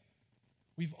 right?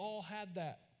 We've all had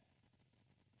that.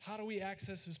 How do we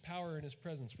access his power and his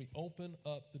presence? We open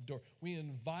up the door. We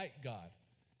invite God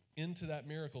into that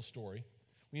miracle story.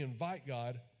 We invite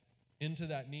God into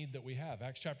that need that we have.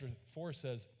 Acts chapter 4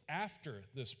 says, after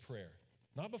this prayer,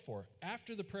 not before,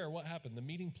 after the prayer, what happened? The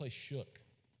meeting place shook.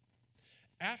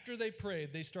 After they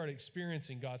prayed, they started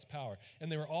experiencing God's power,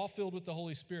 and they were all filled with the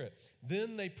Holy Spirit.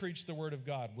 Then they preached the word of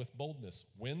God with boldness.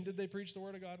 When did they preach the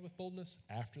word of God with boldness?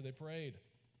 After they prayed.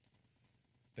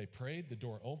 They prayed, the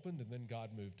door opened, and then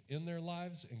God moved in their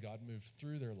lives, and God moved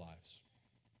through their lives.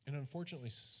 And unfortunately,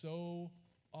 so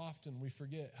often we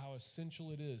forget how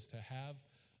essential it is to have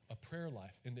a prayer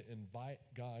life and to invite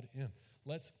God in.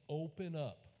 Let's open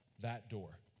up that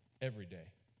door every day.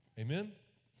 Amen?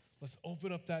 Let's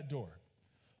open up that door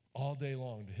all day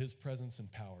long to his presence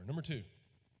and power. Number 2,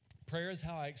 prayer is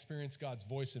how I experience God's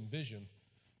voice and vision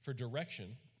for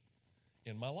direction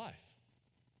in my life.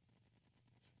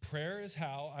 Prayer is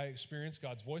how I experience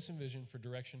God's voice and vision for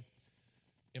direction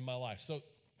in my life. So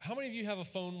how many of you have a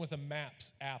phone with a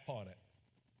Maps app on it?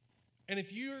 And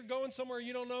if you're going somewhere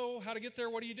you don't know how to get there,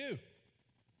 what do?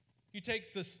 You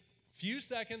take this few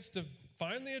seconds to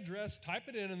find the address, type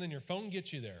it in, and then your phone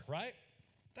gets you there, right?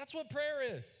 That's what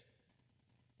prayer is.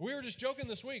 We were just joking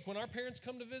this week, when our parents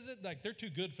come to visit, like, they're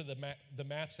too good for the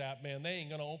Maps app, man. They ain't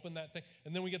going to open that thing.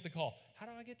 And then we get the call. How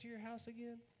do I get to your house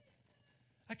again?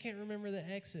 I can't remember the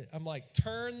exit. I'm like,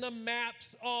 turn the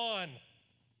maps on.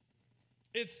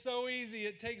 It's so easy.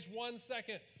 It takes 1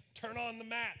 second. Turn on the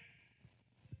map.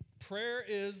 Prayer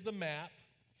is the map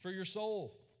for your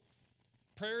soul.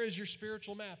 Prayer is your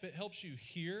spiritual map. It helps you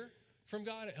hear from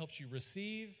God. It helps you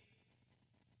receive.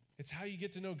 It's how you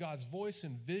get to know God's voice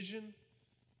and vision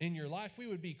in your life. We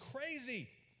would be crazy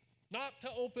not to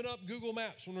open up Google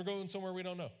Maps when we're going somewhere we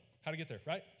don't know how to get there,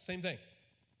 right? Same thing.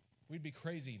 We'd be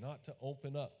crazy not to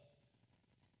open up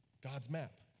God's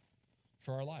map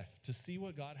for our life, to see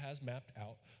what God has mapped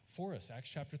out for us. Acts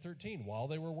chapter 13, while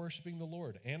they were worshiping the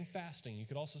Lord and fasting, you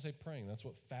could also say praying. That's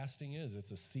what fasting is.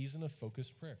 It's a season of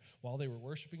focused prayer. While they were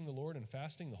worshiping the Lord and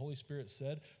fasting, the Holy Spirit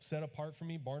said, set apart for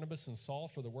me Barnabas and Saul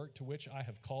for the work to which I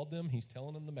have called them. He's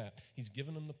telling them the map. He's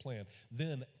given them the plan.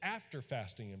 Then, after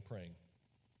fasting and praying,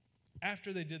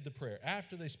 after they did the prayer,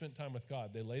 after they spent time with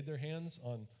God, they laid their hands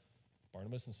on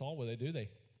Barnabas and Saul. What did they do? They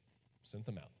sent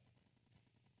them out.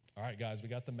 All right, guys, we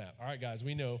got the map. All right, guys,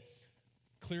 we know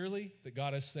clearly that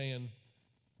God is saying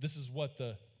this is what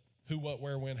the who, what,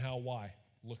 where, when, how, why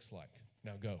looks like.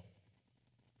 Now go.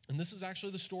 And this is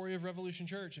actually the story of Revolution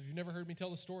Church. If you've never heard me tell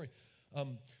the story,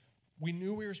 we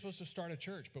knew we were supposed to start a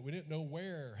church, but we didn't know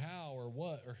where, or how, or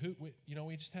what, or who.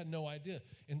 We just had no idea.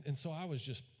 And so I was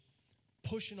just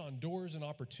pushing on doors and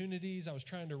opportunities. I was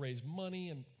trying to raise money,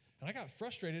 and I got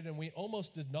frustrated, and we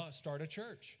almost did not start a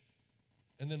church.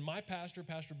 And then my pastor,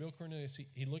 Pastor Bill Cornelius,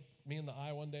 he looked me in the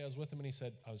eye one day. I was with him, and he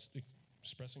said, I was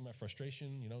expressing my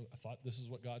frustration. I thought this is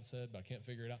what God said, but I can't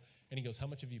figure it out. And he goes, how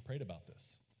much have you prayed about this?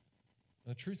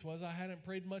 And the truth was, I hadn't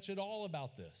prayed much at all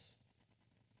about this.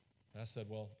 And I said,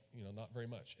 well, not very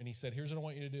much. And he said, here's what I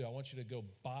want you to do. I want you to go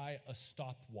buy a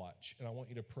stopwatch, and I want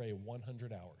you to pray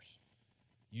 100 hours.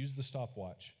 Use the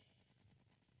stopwatch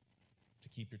to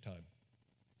keep your time.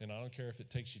 And I don't care if it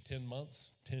takes you 10 months,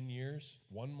 10 years,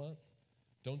 1 month.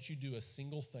 Don't you do a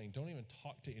single thing. Don't even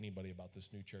talk to anybody about this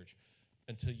new church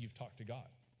until you've talked to God.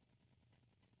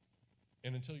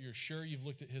 And until you're sure you've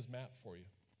looked at his map for you.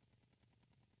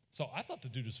 So I thought the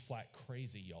dude was flat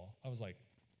crazy, y'all. I was like,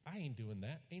 I ain't doing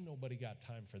that. Ain't nobody got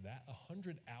time for that.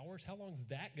 100 hours? How long is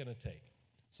that going to take?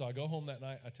 So I go home that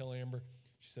night. I tell Amber.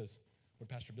 She says, what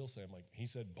did Pastor Bill say? I'm like, he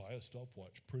said, buy a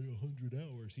stopwatch. Pray 100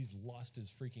 hours. He's lost his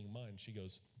freaking mind. She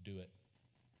goes, do it.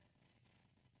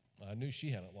 I knew she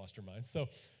hadn't lost her mind. So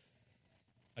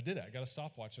I did it. I got a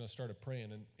stopwatch, and I started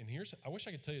praying. And I wish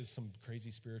I could tell you some crazy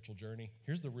spiritual journey.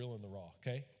 Here's the real and the raw,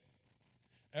 okay?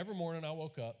 Every morning I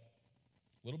woke up,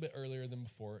 a little bit earlier than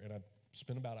before, and I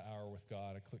spent about an hour with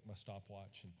God. I clicked my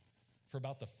stopwatch, and for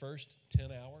about the first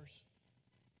 10 hours,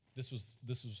 this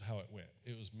was how it went.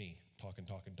 It was me talking,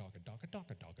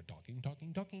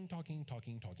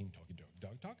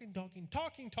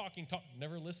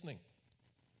 never listening.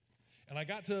 And I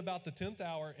got to about the 10th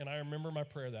hour, and I remember my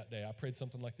prayer that day. I prayed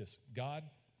something like this: God,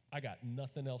 I got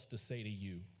nothing else to say to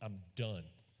you. I'm done.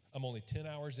 I'm only 10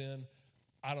 hours in.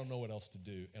 I don't know what else to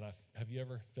do. And have you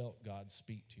ever felt God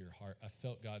speak to your heart? I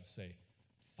felt God say,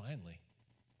 finally,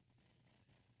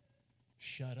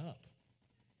 shut up.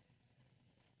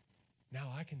 Now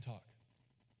I can talk.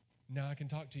 Now I can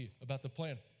talk to you about the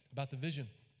plan, about the vision.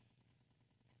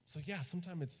 So yeah,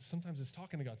 sometimes it's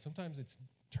talking to God. Sometimes it's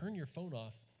turn your phone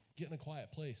off, get in a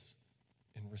quiet place,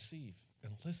 and receive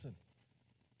and listen.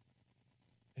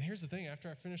 And here's the thing, after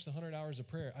I finished the 100 hours of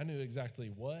prayer, I knew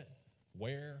exactly what,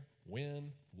 where,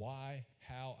 when, why,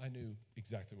 how. I knew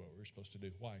exactly what we were supposed to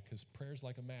do. Why? Because prayer's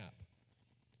like a map.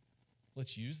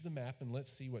 Let's use the map and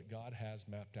let's see what God has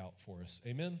mapped out for us.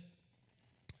 Amen?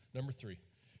 Number 3,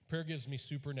 prayer gives me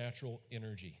supernatural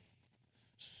energy.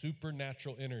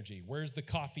 Supernatural energy. Where's the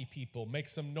coffee people? Make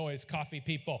some noise, coffee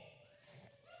people.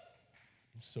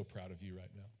 I'm so proud of you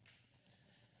right now.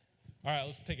 All right,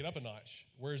 let's take it up a notch.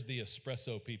 Where's the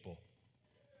espresso people?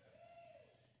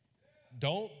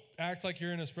 Don't act like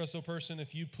you're an espresso person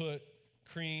if you put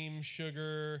cream,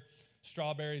 sugar,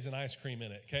 strawberries, and ice cream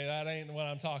in it, okay? That ain't what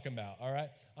I'm talking about, all right?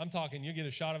 I'm talking you get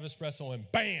a shot of espresso and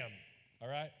bam, all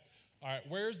right? All right,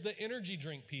 where's the energy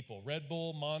drink people? Red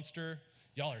Bull, Monster.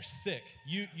 Y'all are sick.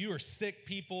 You are sick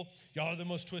people. Y'all are the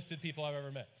most twisted people I've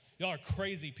ever met. Y'all are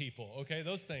crazy people, okay?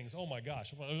 Those things, oh my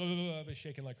gosh. I've been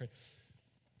shaking like crazy.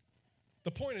 The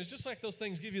point is, just like those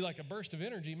things give you like a burst of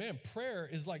energy, man, prayer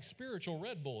is like spiritual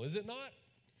Red Bull, is it not?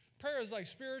 Prayer is like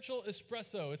spiritual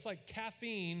espresso. It's like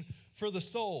caffeine for the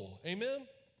soul. Amen?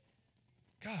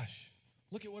 Gosh,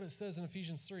 look at what it says in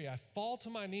Ephesians 3. I fall to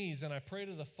my knees and I pray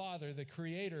to the Father, the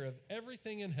creator of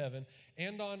everything in heaven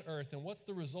and on earth. And what's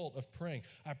the result of praying?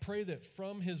 I pray that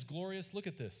from his glorious, look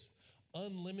at this,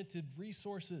 unlimited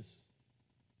resources.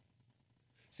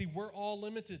 See, we're all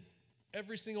limited,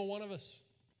 every single one of us.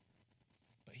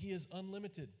 But he is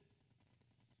unlimited.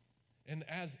 And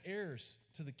as heirs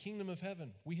to the kingdom of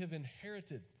heaven, we have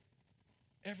inherited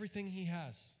everything he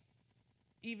has,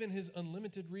 even his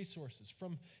unlimited resources,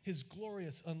 from his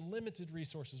glorious unlimited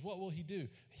resources. What will he do?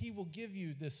 He will give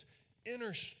you this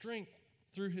inner strength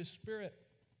through his Spirit.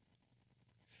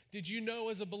 Did you know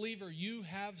as a believer, you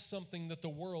have something that the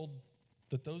world,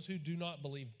 that those who do not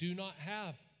believe, do not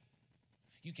have?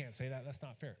 You can't say that. That's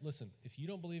not fair. Listen, if you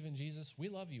don't believe in Jesus, we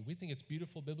love you. We think it's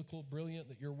beautiful, biblical, brilliant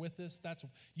that you're with us.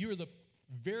 You're the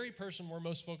very person we're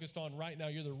most focused on right now.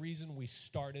 You're the reason we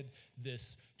started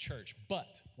this church.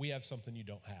 But we have something you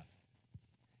don't have.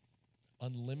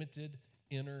 Unlimited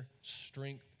inner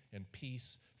strength and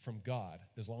peace from God,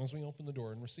 as long as we open the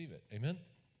door and receive it. Amen?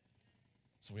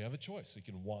 So we have a choice. You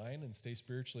can whine and stay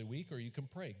spiritually weak, or you can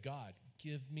pray, God,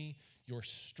 give me your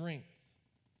strength.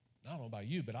 I don't know about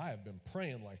you, but I have been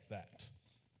praying like that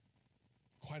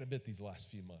quite a bit these last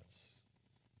few months.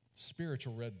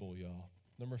 Spiritual Red Bull, y'all.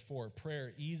 Number 4,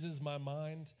 prayer eases my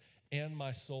mind and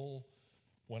my soul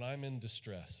when I'm in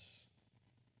distress.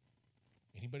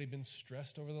 Anybody been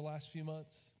stressed over the last few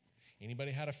months?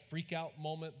 Anybody had a freak out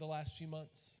moment the last few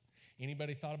months?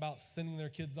 Anybody thought about sending their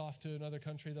kids off to another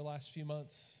country the last few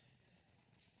months?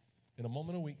 In a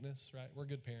moment of weakness, right? We're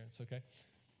good parents, okay?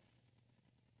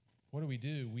 What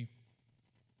do? We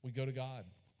go to God.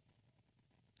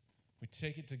 We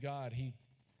take it to God.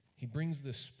 He brings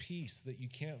this peace that you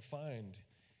can't find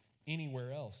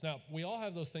anywhere else. Now, we all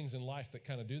have those things in life that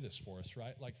kind of do this for us,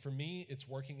 right? Like for me, it's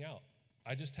working out.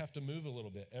 I just have to move a little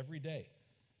bit every day.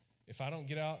 If I don't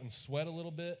get out and sweat a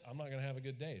little bit, I'm not going to have a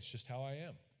good day. It's just how I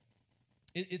am.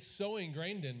 It's so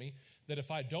ingrained in me that if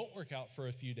I don't work out for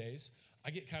a few days,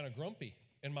 I get kind of grumpy.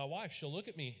 And my wife, she'll look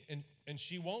at me and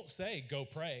she won't say, go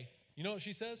pray. You know what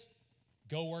she says?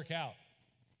 Go work out.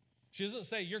 She doesn't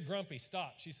say, you're grumpy,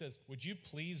 stop. She says, would you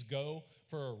please go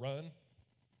for a run?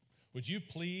 Would you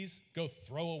please go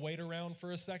throw a weight around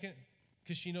for a second?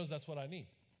 Because she knows that's what I need.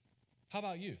 How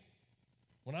about you?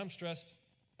 When I'm stressed,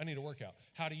 I need a workout.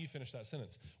 How do you finish that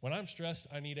sentence? When I'm stressed,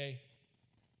 I need a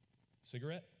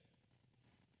cigarette.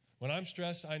 When I'm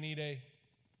stressed, I need a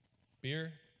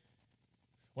beer.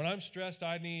 When I'm stressed,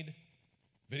 I need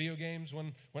video games.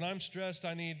 When I'm stressed,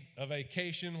 I need a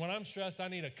vacation. When I'm stressed, I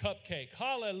need a cupcake.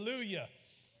 Hallelujah.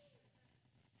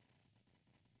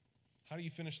 How do you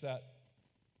finish that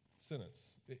sentence?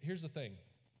 Here's the thing.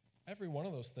 Every one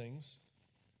of those things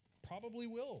probably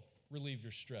will relieve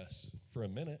your stress for a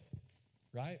minute,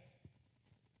 right?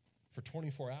 for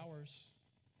 24 hours,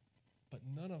 but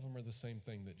none of them are the same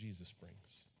thing that Jesus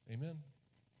brings. Amen?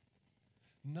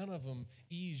 None of them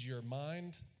ease your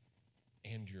mind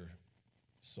and your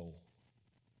soul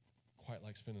quite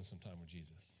like spending some time with Jesus.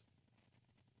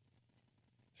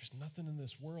 There's nothing in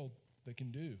this world that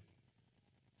can do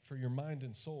for your mind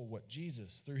and soul what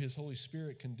Jesus, through his Holy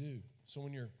Spirit, can do. So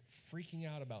when you're freaking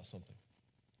out about something,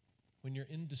 when you're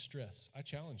in distress, I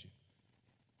challenge you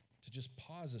to just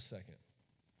pause a second,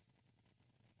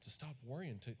 to stop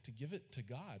worrying, to give it to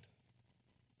God.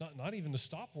 Not even to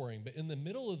stop worrying, but in the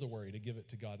middle of the worry, to give it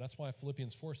to God. That's why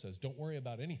Philippians 4 says, don't worry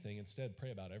about anything. Instead,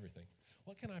 pray about everything.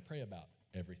 What can I pray about?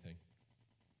 Everything.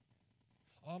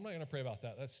 Oh, I'm not going to pray about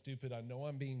that. That's stupid. I know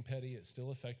I'm being petty. It's still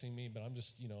affecting me, but I'm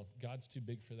just, God's too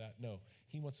big for that. No,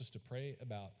 he wants us to pray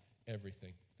about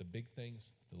everything. The big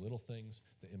things, the little things,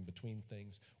 the in-between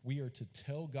things. We are to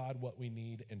tell God what we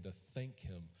need and to thank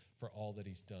him for all that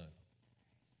he's done.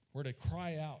 We're to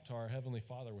cry out to our Heavenly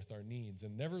Father with our needs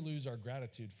and never lose our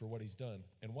gratitude for what he's done.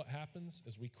 And what happens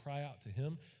as we cry out to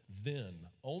him? Then,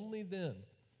 only then,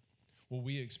 will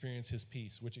we experience his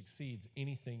peace, which exceeds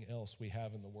anything else we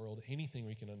have in the world, anything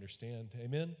we can understand.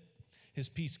 Amen? His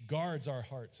peace guards our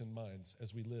hearts and minds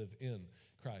as we live in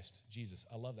Christ Jesus.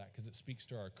 I love that because it speaks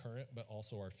to our current but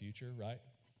also our future, right?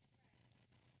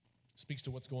 Speaks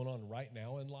to what's going on right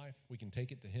now in life. We can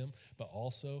take it to him, but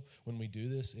also when we do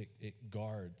this, it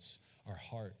guards our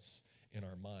hearts and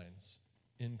our minds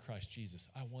in Christ Jesus.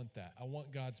 I want that. I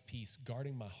want God's peace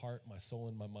guarding my heart, my soul,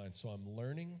 and my mind. So I'm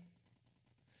learning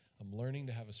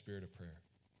to have a spirit of prayer.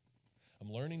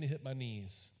 I'm learning to hit my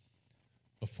knees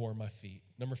before my feet.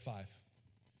 Number 5,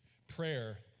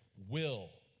 prayer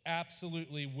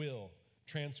absolutely will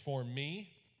transform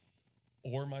me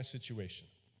or my situation.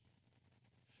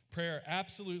 Prayer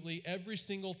absolutely every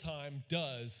single time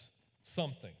does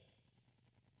something.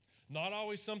 Not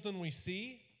always something we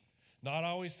see, not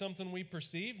always something we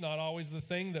perceive, not always the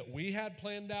thing that we had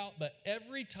planned out, but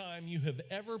every time you have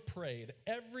ever prayed,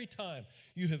 every time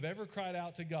you have ever cried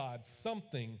out to God,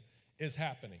 something is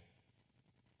happening.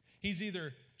 He's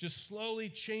either just slowly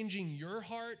changing your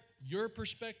heart, your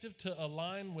perspective to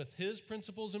align with his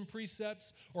principles and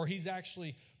precepts, or he's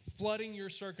actually flooding your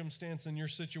circumstance and your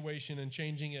situation and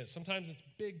changing it. Sometimes it's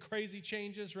big, crazy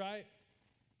changes, right?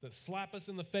 That slap us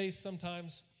in the face.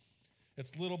 Sometimes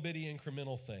it's little bitty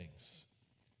incremental things.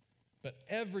 But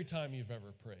every time you've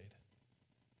ever prayed,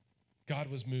 God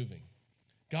was moving.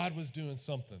 God was doing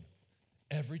something.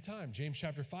 Every time. James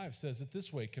chapter 5 says it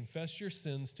this way: confess your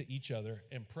sins to each other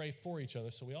and pray for each other.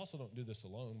 So we also don't do this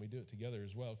alone. We do it together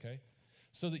as well, okay?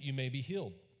 So that you may be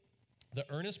healed. The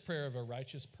earnest prayer of a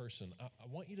righteous person. I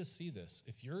want you to see this.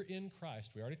 If you're in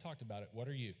Christ, we already talked about it. What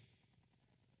are you?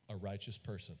 A righteous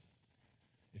person.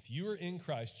 If you are in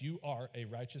Christ, you are a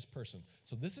righteous person.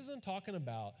 So this isn't talking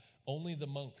about only the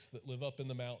monks that live up in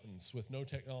the mountains with no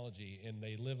technology and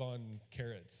they live on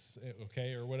carrots,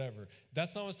 okay, or whatever.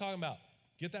 That's not what it's talking about.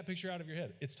 Get that picture out of your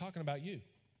head. It's talking about you.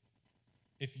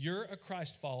 If you're a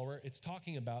Christ follower, it's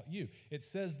talking about you. It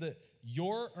says that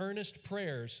your earnest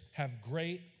prayers have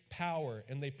great power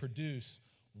and they produce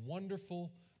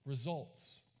wonderful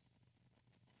results.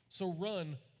 So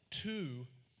run to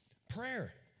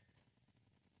prayer.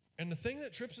 And the thing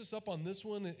that trips us up on this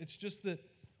one, it's just that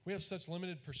we have such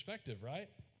limited perspective, right?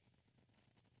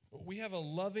 We have a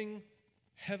loving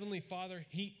Heavenly Father.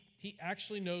 He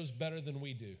actually knows better than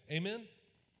we do. Amen?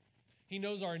 He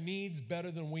knows our needs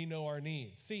better than we know our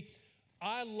needs. See,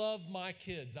 I love my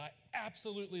kids. I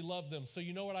absolutely love them. So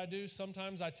you know what I do?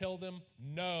 Sometimes I tell them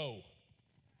no.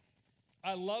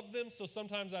 I love them, so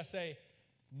sometimes I say,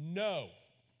 no,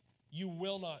 you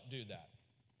will not do that.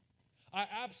 I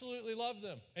absolutely love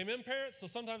them. Amen, parents? So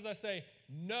sometimes I say,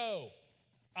 no,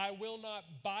 I will not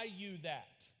buy you that.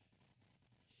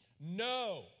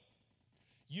 No,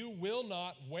 you will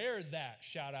not wear that.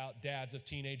 Shout out dads of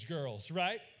teenage girls,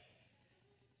 right?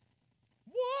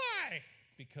 Why?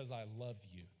 Because I love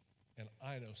you and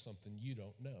I know something you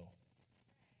don't know.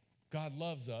 God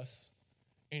loves us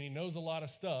and he knows a lot of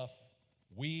stuff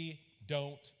we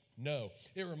don't know.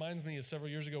 It reminds me of several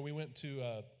years ago, we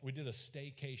did a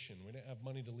staycation. We didn't have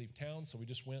money to leave town, so we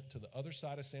just went to the other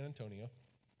side of San Antonio,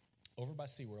 over by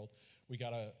SeaWorld. We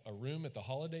got a room at the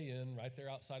Holiday Inn right there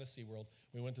outside of SeaWorld.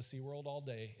 We went to SeaWorld all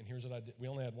day, and here's what I did. We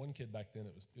only had one kid back then.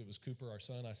 It was Cooper, our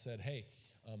son. I said, hey,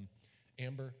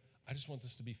 Amber, I just want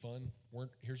this to be fun.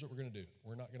 Here's what we're going to do.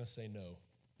 We're not going to say no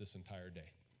this entire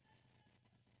day.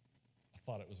 I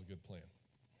thought it was a good plan.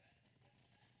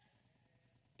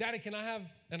 Daddy, can I have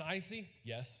an icy?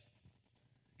 Yes.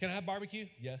 Can I have barbecue?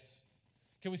 Yes.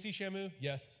 Can we see Shamu?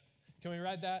 Yes. Can we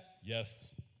ride that? Yes.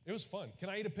 It was fun. Can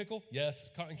I eat a pickle? Yes.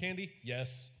 Cotton candy?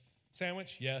 Yes.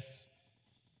 Sandwich? Yes.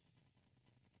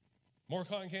 More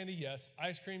cotton candy? Yes.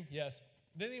 Ice cream? Yes.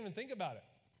 Didn't even think about it.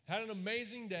 Had an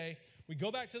amazing day. We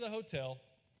go back to the hotel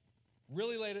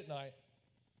really late at night.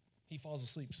 He falls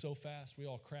asleep so fast, we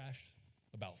all crashed.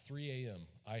 About 3 a.m.,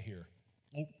 I hear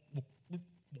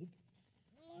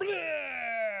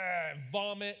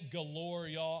vomit galore,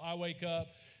 y'all. I wake up.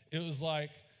 It was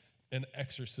like an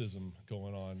exorcism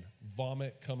going on.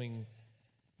 Vomit coming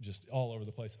just all over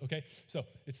the place. Okay, so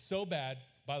it's so bad.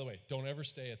 By the way, don't ever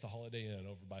stay at the Holiday Inn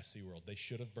over by SeaWorld. They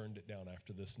should have burned it down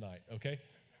after this night, okay?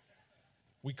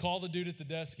 We call the dude at the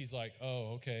desk. He's like,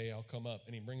 oh, okay, I'll come up.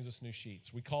 And he brings us new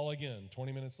sheets. We call again.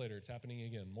 20 minutes later, it's happening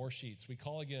again. More sheets. We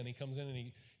call again. He comes in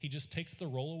and he just takes the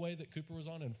rollaway that Cooper was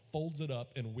on and folds it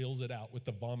up and wheels it out with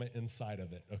the vomit inside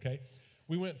of it, okay?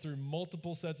 We went through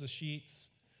multiple sets of sheets,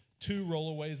 2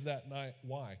 rollaways that night.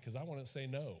 Why? Because I want to say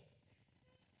no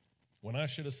when I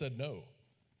should have said no.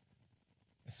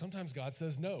 And sometimes God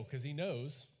says no because he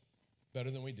knows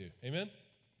better than we do. Amen?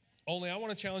 Only I want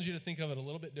to challenge you to think of it a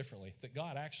little bit differently, that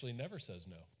God actually never says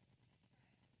no.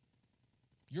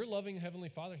 Your loving Heavenly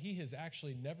Father, he has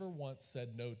actually never once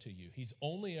said no to you. He's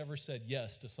only ever said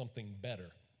yes to something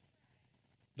better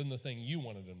than the thing you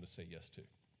wanted him to say yes to.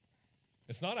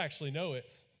 It's not actually no,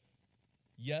 it's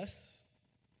yes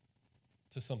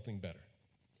to something better.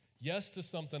 Yes to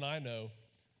something I know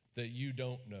that you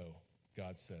don't know,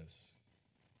 God says.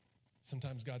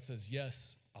 Sometimes God says,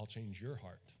 yes, I'll change your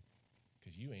heart.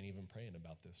 Because you ain't even praying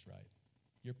about this right.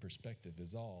 Your perspective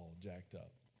is all jacked up.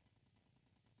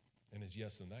 And his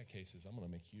yes in that case is, I'm going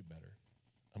to make you better.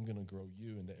 I'm going to grow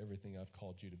you into everything I've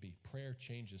called you to be. Prayer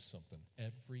changes something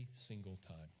every single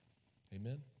time.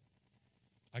 Amen?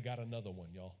 I got another one,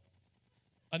 y'all.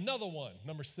 Another one,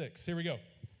 number 6. Here we go.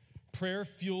 Prayer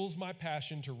fuels my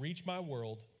passion to reach my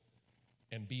world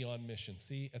and be on mission.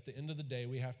 See, at the end of the day,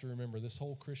 we have to remember this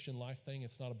whole Christian life thing,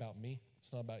 it's not about me.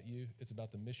 It's not about you. It's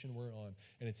about the mission we're on.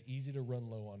 And it's easy to run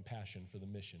low on passion for the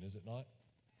mission, is it not?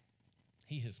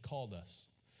 He has called us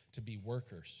to be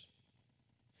workers,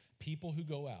 people who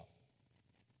go out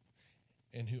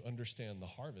and who understand the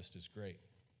harvest is great.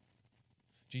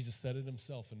 Jesus said it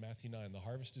himself in Matthew 9, the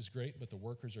harvest is great, but the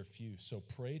workers are few. So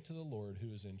pray to the Lord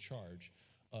who is in charge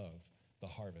of the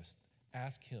harvest.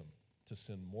 Ask him to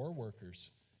send more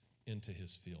workers into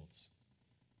his fields.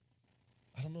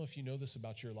 I don't know if you know this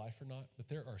about your life or not, but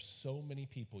there are so many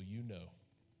people you know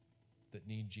that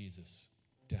need Jesus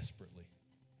desperately.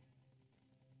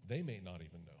 They may not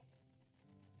even know.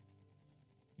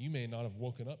 You may not have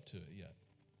woken up to it yet,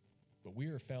 but we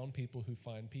are found people who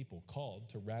find people called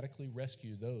to radically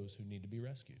rescue those who need to be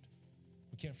rescued.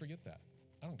 We can't forget that.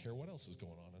 I don't care what else is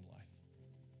going on in life.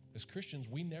 As Christians,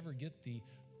 we never get the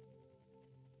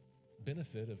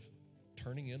benefit of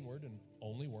turning inward and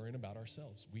only worrying about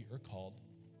ourselves. We are called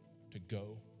to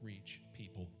go reach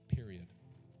people, period.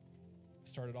 I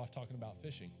started off talking about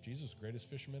fishing. Jesus, greatest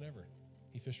fisherman ever.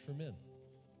 He fished for men.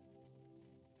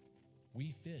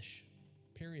 We fish,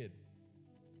 period.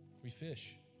 We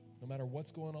fish, no matter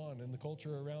what's going on in the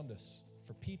culture around us,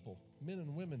 for people, men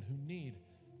and women who need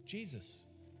Jesus.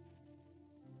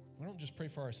 We don't just pray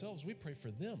for ourselves, we pray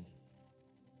for them.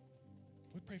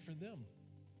 We pray for them.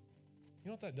 You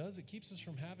know what that does? It keeps us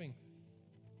from having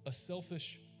a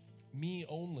selfish,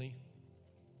 me-only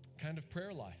kind of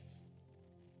prayer life.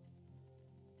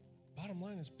 Bottom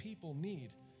line is people need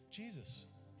Jesus.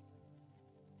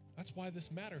 That's why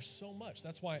this matters so much.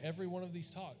 That's why every one of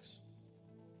these talks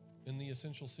in the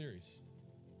Essential series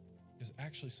is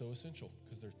actually so essential,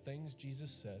 because they're things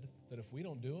Jesus said that if we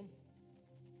don't do them,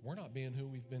 we're not being who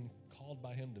we've been called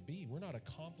by him to be. We're not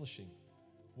accomplishing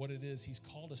what it is he's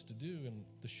called us to do in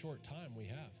the short time we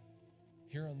have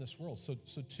here on this world. So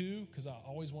 2, because I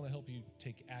always want to help you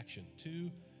take action. 2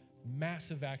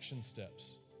 massive action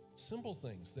steps. Simple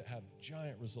things that have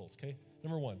giant results, okay?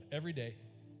 Number 1, every day,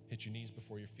 hit your knees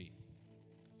before your feet.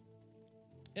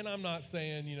 And I'm not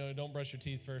saying, don't brush your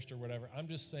teeth first or whatever. I'm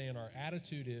just saying our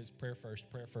attitude is prayer first,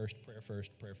 prayer first, prayer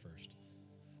first, prayer first.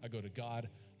 I go to God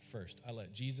first. I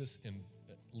let Jesus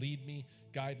lead me,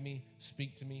 guide me,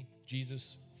 speak to me.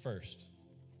 Jesus first.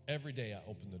 Every day I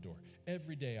open the door.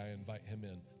 Every day I invite him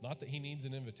in. Not that he needs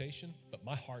an invitation, but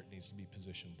my heart needs to be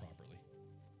positioned properly.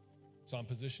 So I'm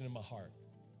positioning my heart.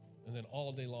 And then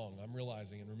all day long, I'm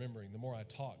realizing and remembering the more I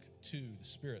talk to the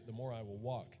Spirit, the more I will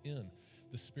walk in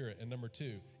the Spirit. And number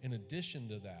 2, in addition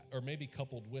to that, or maybe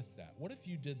coupled with that, what if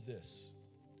you did this?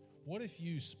 What if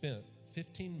you spent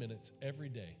 15 minutes every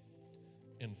day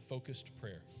and focused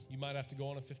prayer. You might have to go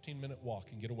on a 15-minute walk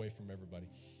and get away from everybody.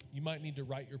 You might need to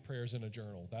write your prayers in a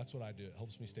journal. That's what I do. It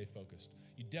helps me stay focused.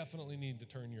 You definitely need to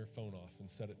turn your phone off and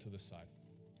set it to the side.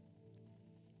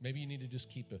 Maybe you need to just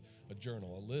keep a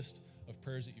journal, a list of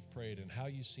prayers that you've prayed and how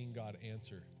you've seen God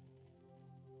answer,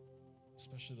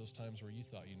 especially those times where you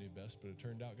thought you knew best, but it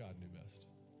turned out God knew best.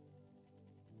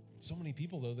 So many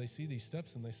people, though, they see these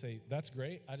steps and they say, that's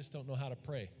great, I just don't know how to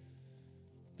pray.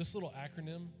 This little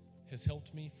acronym has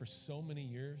helped me for so many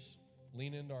years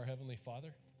lean into our Heavenly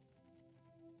Father.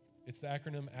 It's the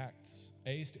acronym ACTS.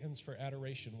 A stands for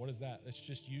adoration. What is that? It's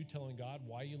just you telling God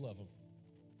why you love Him.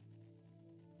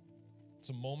 It's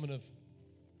a moment of,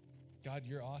 God,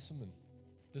 you're awesome, and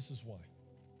this is why.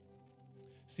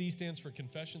 C stands for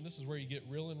confession. This is where you get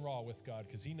real and raw with God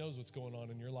because He knows what's going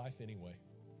on in your life anyway.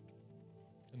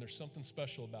 And there's something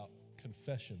special about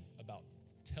confession, about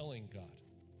telling God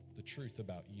the truth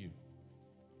about you,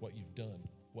 what you've done,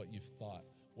 what you've thought,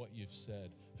 what you've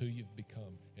said, who you've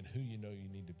become, and who you know you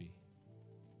need to be.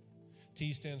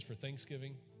 T stands for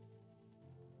thanksgiving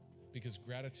because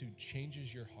gratitude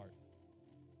changes your heart.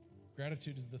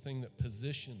 Gratitude is the thing that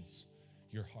positions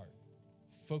your heart,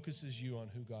 focuses you on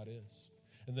who God is.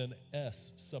 And then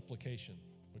S, supplication,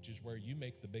 which is where you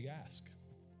make the big ask,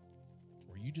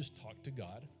 where you just talk to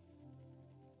God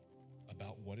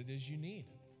about what it is you need.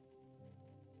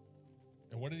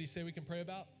 And what did He say we can pray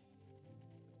about?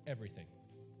 Everything.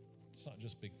 It's not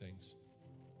just big things.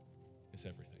 It's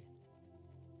everything.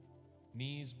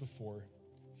 Knees before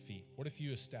feet. What if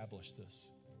you establish this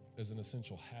as an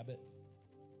essential habit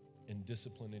and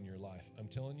discipline in your life? I'm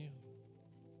telling you,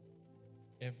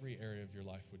 every area of your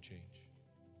life would change.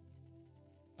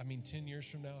 I mean, 10 years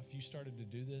from now, if you started to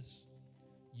do this,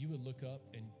 you would look up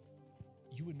and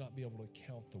you would not be able to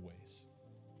count the ways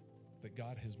that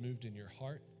God has moved in your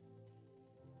heart.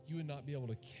 You would not be able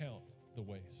to count the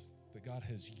ways that God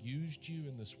has used you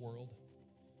in this world.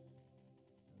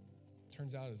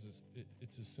 Turns out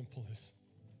it's as simple as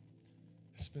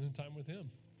spending time with Him,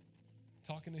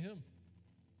 talking to Him.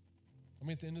 I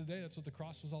mean, at the end of the day, that's what the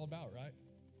cross was all about, right?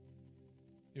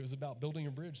 It was about building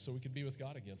a bridge so we could be with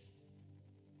God again.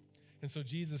 And so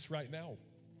Jesus, right now,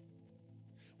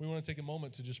 we want to take a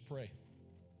moment to just pray.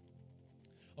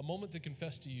 A moment to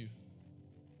confess to you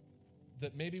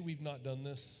that maybe we've not done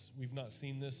this, we've not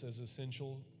seen this as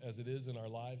essential as it is in our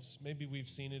lives. Maybe we've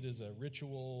seen it as a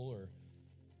ritual or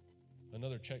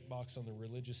another checkbox on the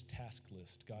religious task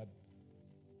list. God,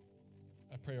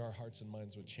 I pray our hearts and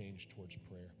minds would change towards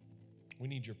prayer. We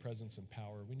need your presence and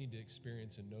power. We need to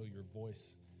experience and know your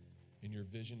voice and your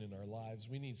vision in our lives.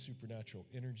 We need supernatural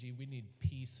energy. We need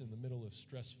peace in the middle of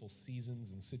stressful seasons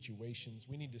and situations.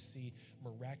 We need to see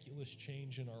miraculous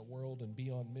change in our world and be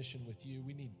on mission with you.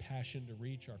 We need passion to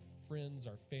reach our friends,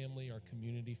 our family, our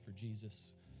community for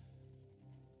Jesus.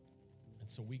 And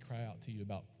so we cry out to you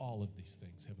about all of these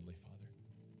things, Heavenly Father.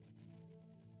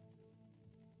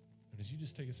 And as you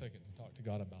just take a second to talk to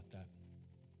God about that,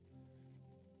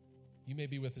 you may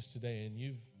be with us today and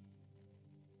you've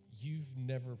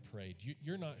never prayed.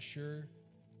 You're not sure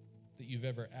that you've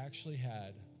ever actually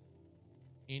had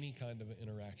any kind of an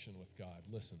interaction with God.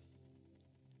 Listen,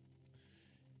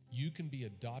 you can be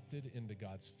adopted into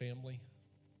God's family,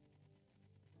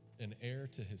 an heir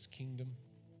to His kingdom,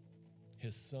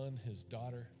 His son, His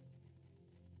daughter,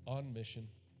 on mission,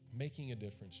 making a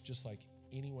difference just like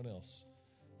anyone else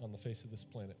on the face of this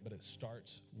planet. But it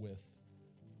starts with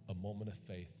a moment of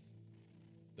faith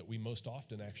that we most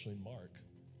often actually mark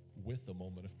with a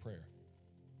moment of prayer.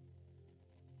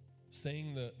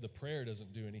 Saying the prayer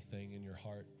doesn't do anything in your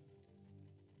heart.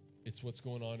 It's what's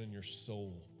going on in your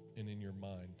soul and in your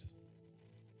mind.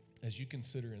 As you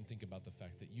consider and think about the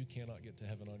fact that you cannot get to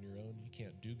heaven on your own, you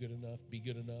can't do good enough, be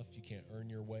good enough, you can't earn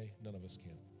your way. None of us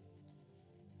can.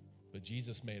 But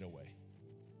Jesus made a way,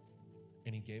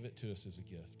 and He gave it to us as a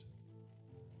gift.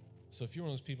 So if you're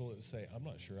one of those people that say, I'm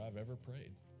not sure I've ever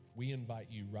prayed, we invite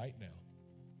you right now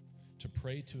to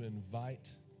pray to invite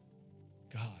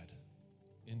God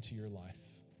into your life,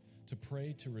 to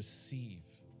pray to receive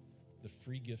the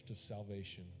free gift of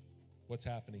salvation. What's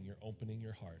happening? You're opening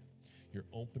your heart. You're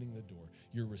opening the door.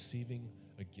 You're receiving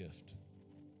a gift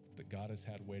that God has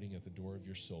had waiting at the door of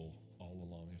your soul all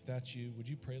along. If that's you, would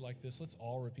you pray like this? Let's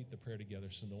all repeat the prayer together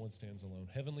so no one stands alone.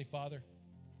 Heavenly Father,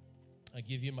 I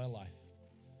give you my life.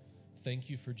 Thank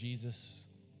you for Jesus.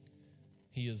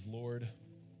 He is Lord.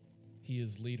 He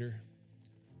is leader.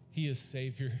 He is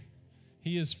Savior.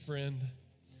 He is friend.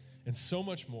 And so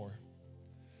much more.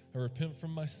 I repent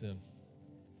from my sin.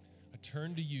 I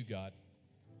turn to you, God.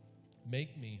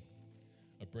 Make me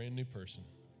a brand new person.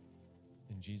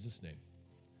 In Jesus' name,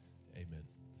 amen.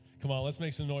 Come on, let's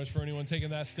make some noise for anyone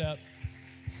taking that step.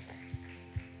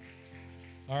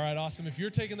 All right, awesome. If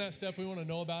you're taking that step, we want to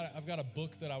know about it. I've got a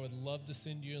book that I would love to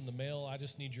send you in the mail. I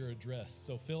just need your address.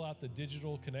 So fill out the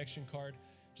digital connection card.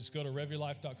 Just go to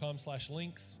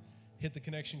revyourlife.com/links, hit the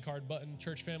connection card button.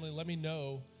 Church family, let me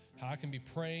know how I can be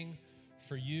praying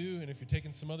for you, and if you're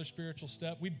taking some other spiritual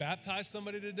step. We baptized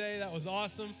somebody today. That was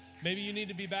awesome. Maybe you need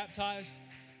to be baptized.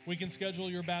 We can schedule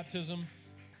your baptism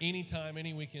anytime,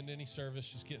 any weekend, any service.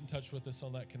 Just get in touch with us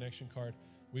on that connection card.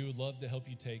 We would love to help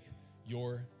you take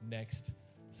your next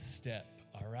step.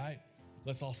 All right?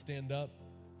 Let's all stand up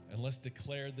and let's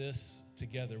declare this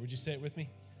together. Would you say it with me?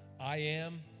 I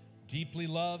am deeply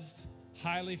loved,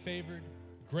 highly favored,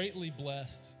 greatly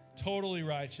blessed, totally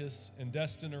righteous, and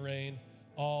destined to reign,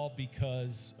 all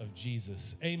because of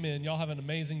Jesus. Amen. Y'all have an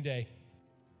amazing day.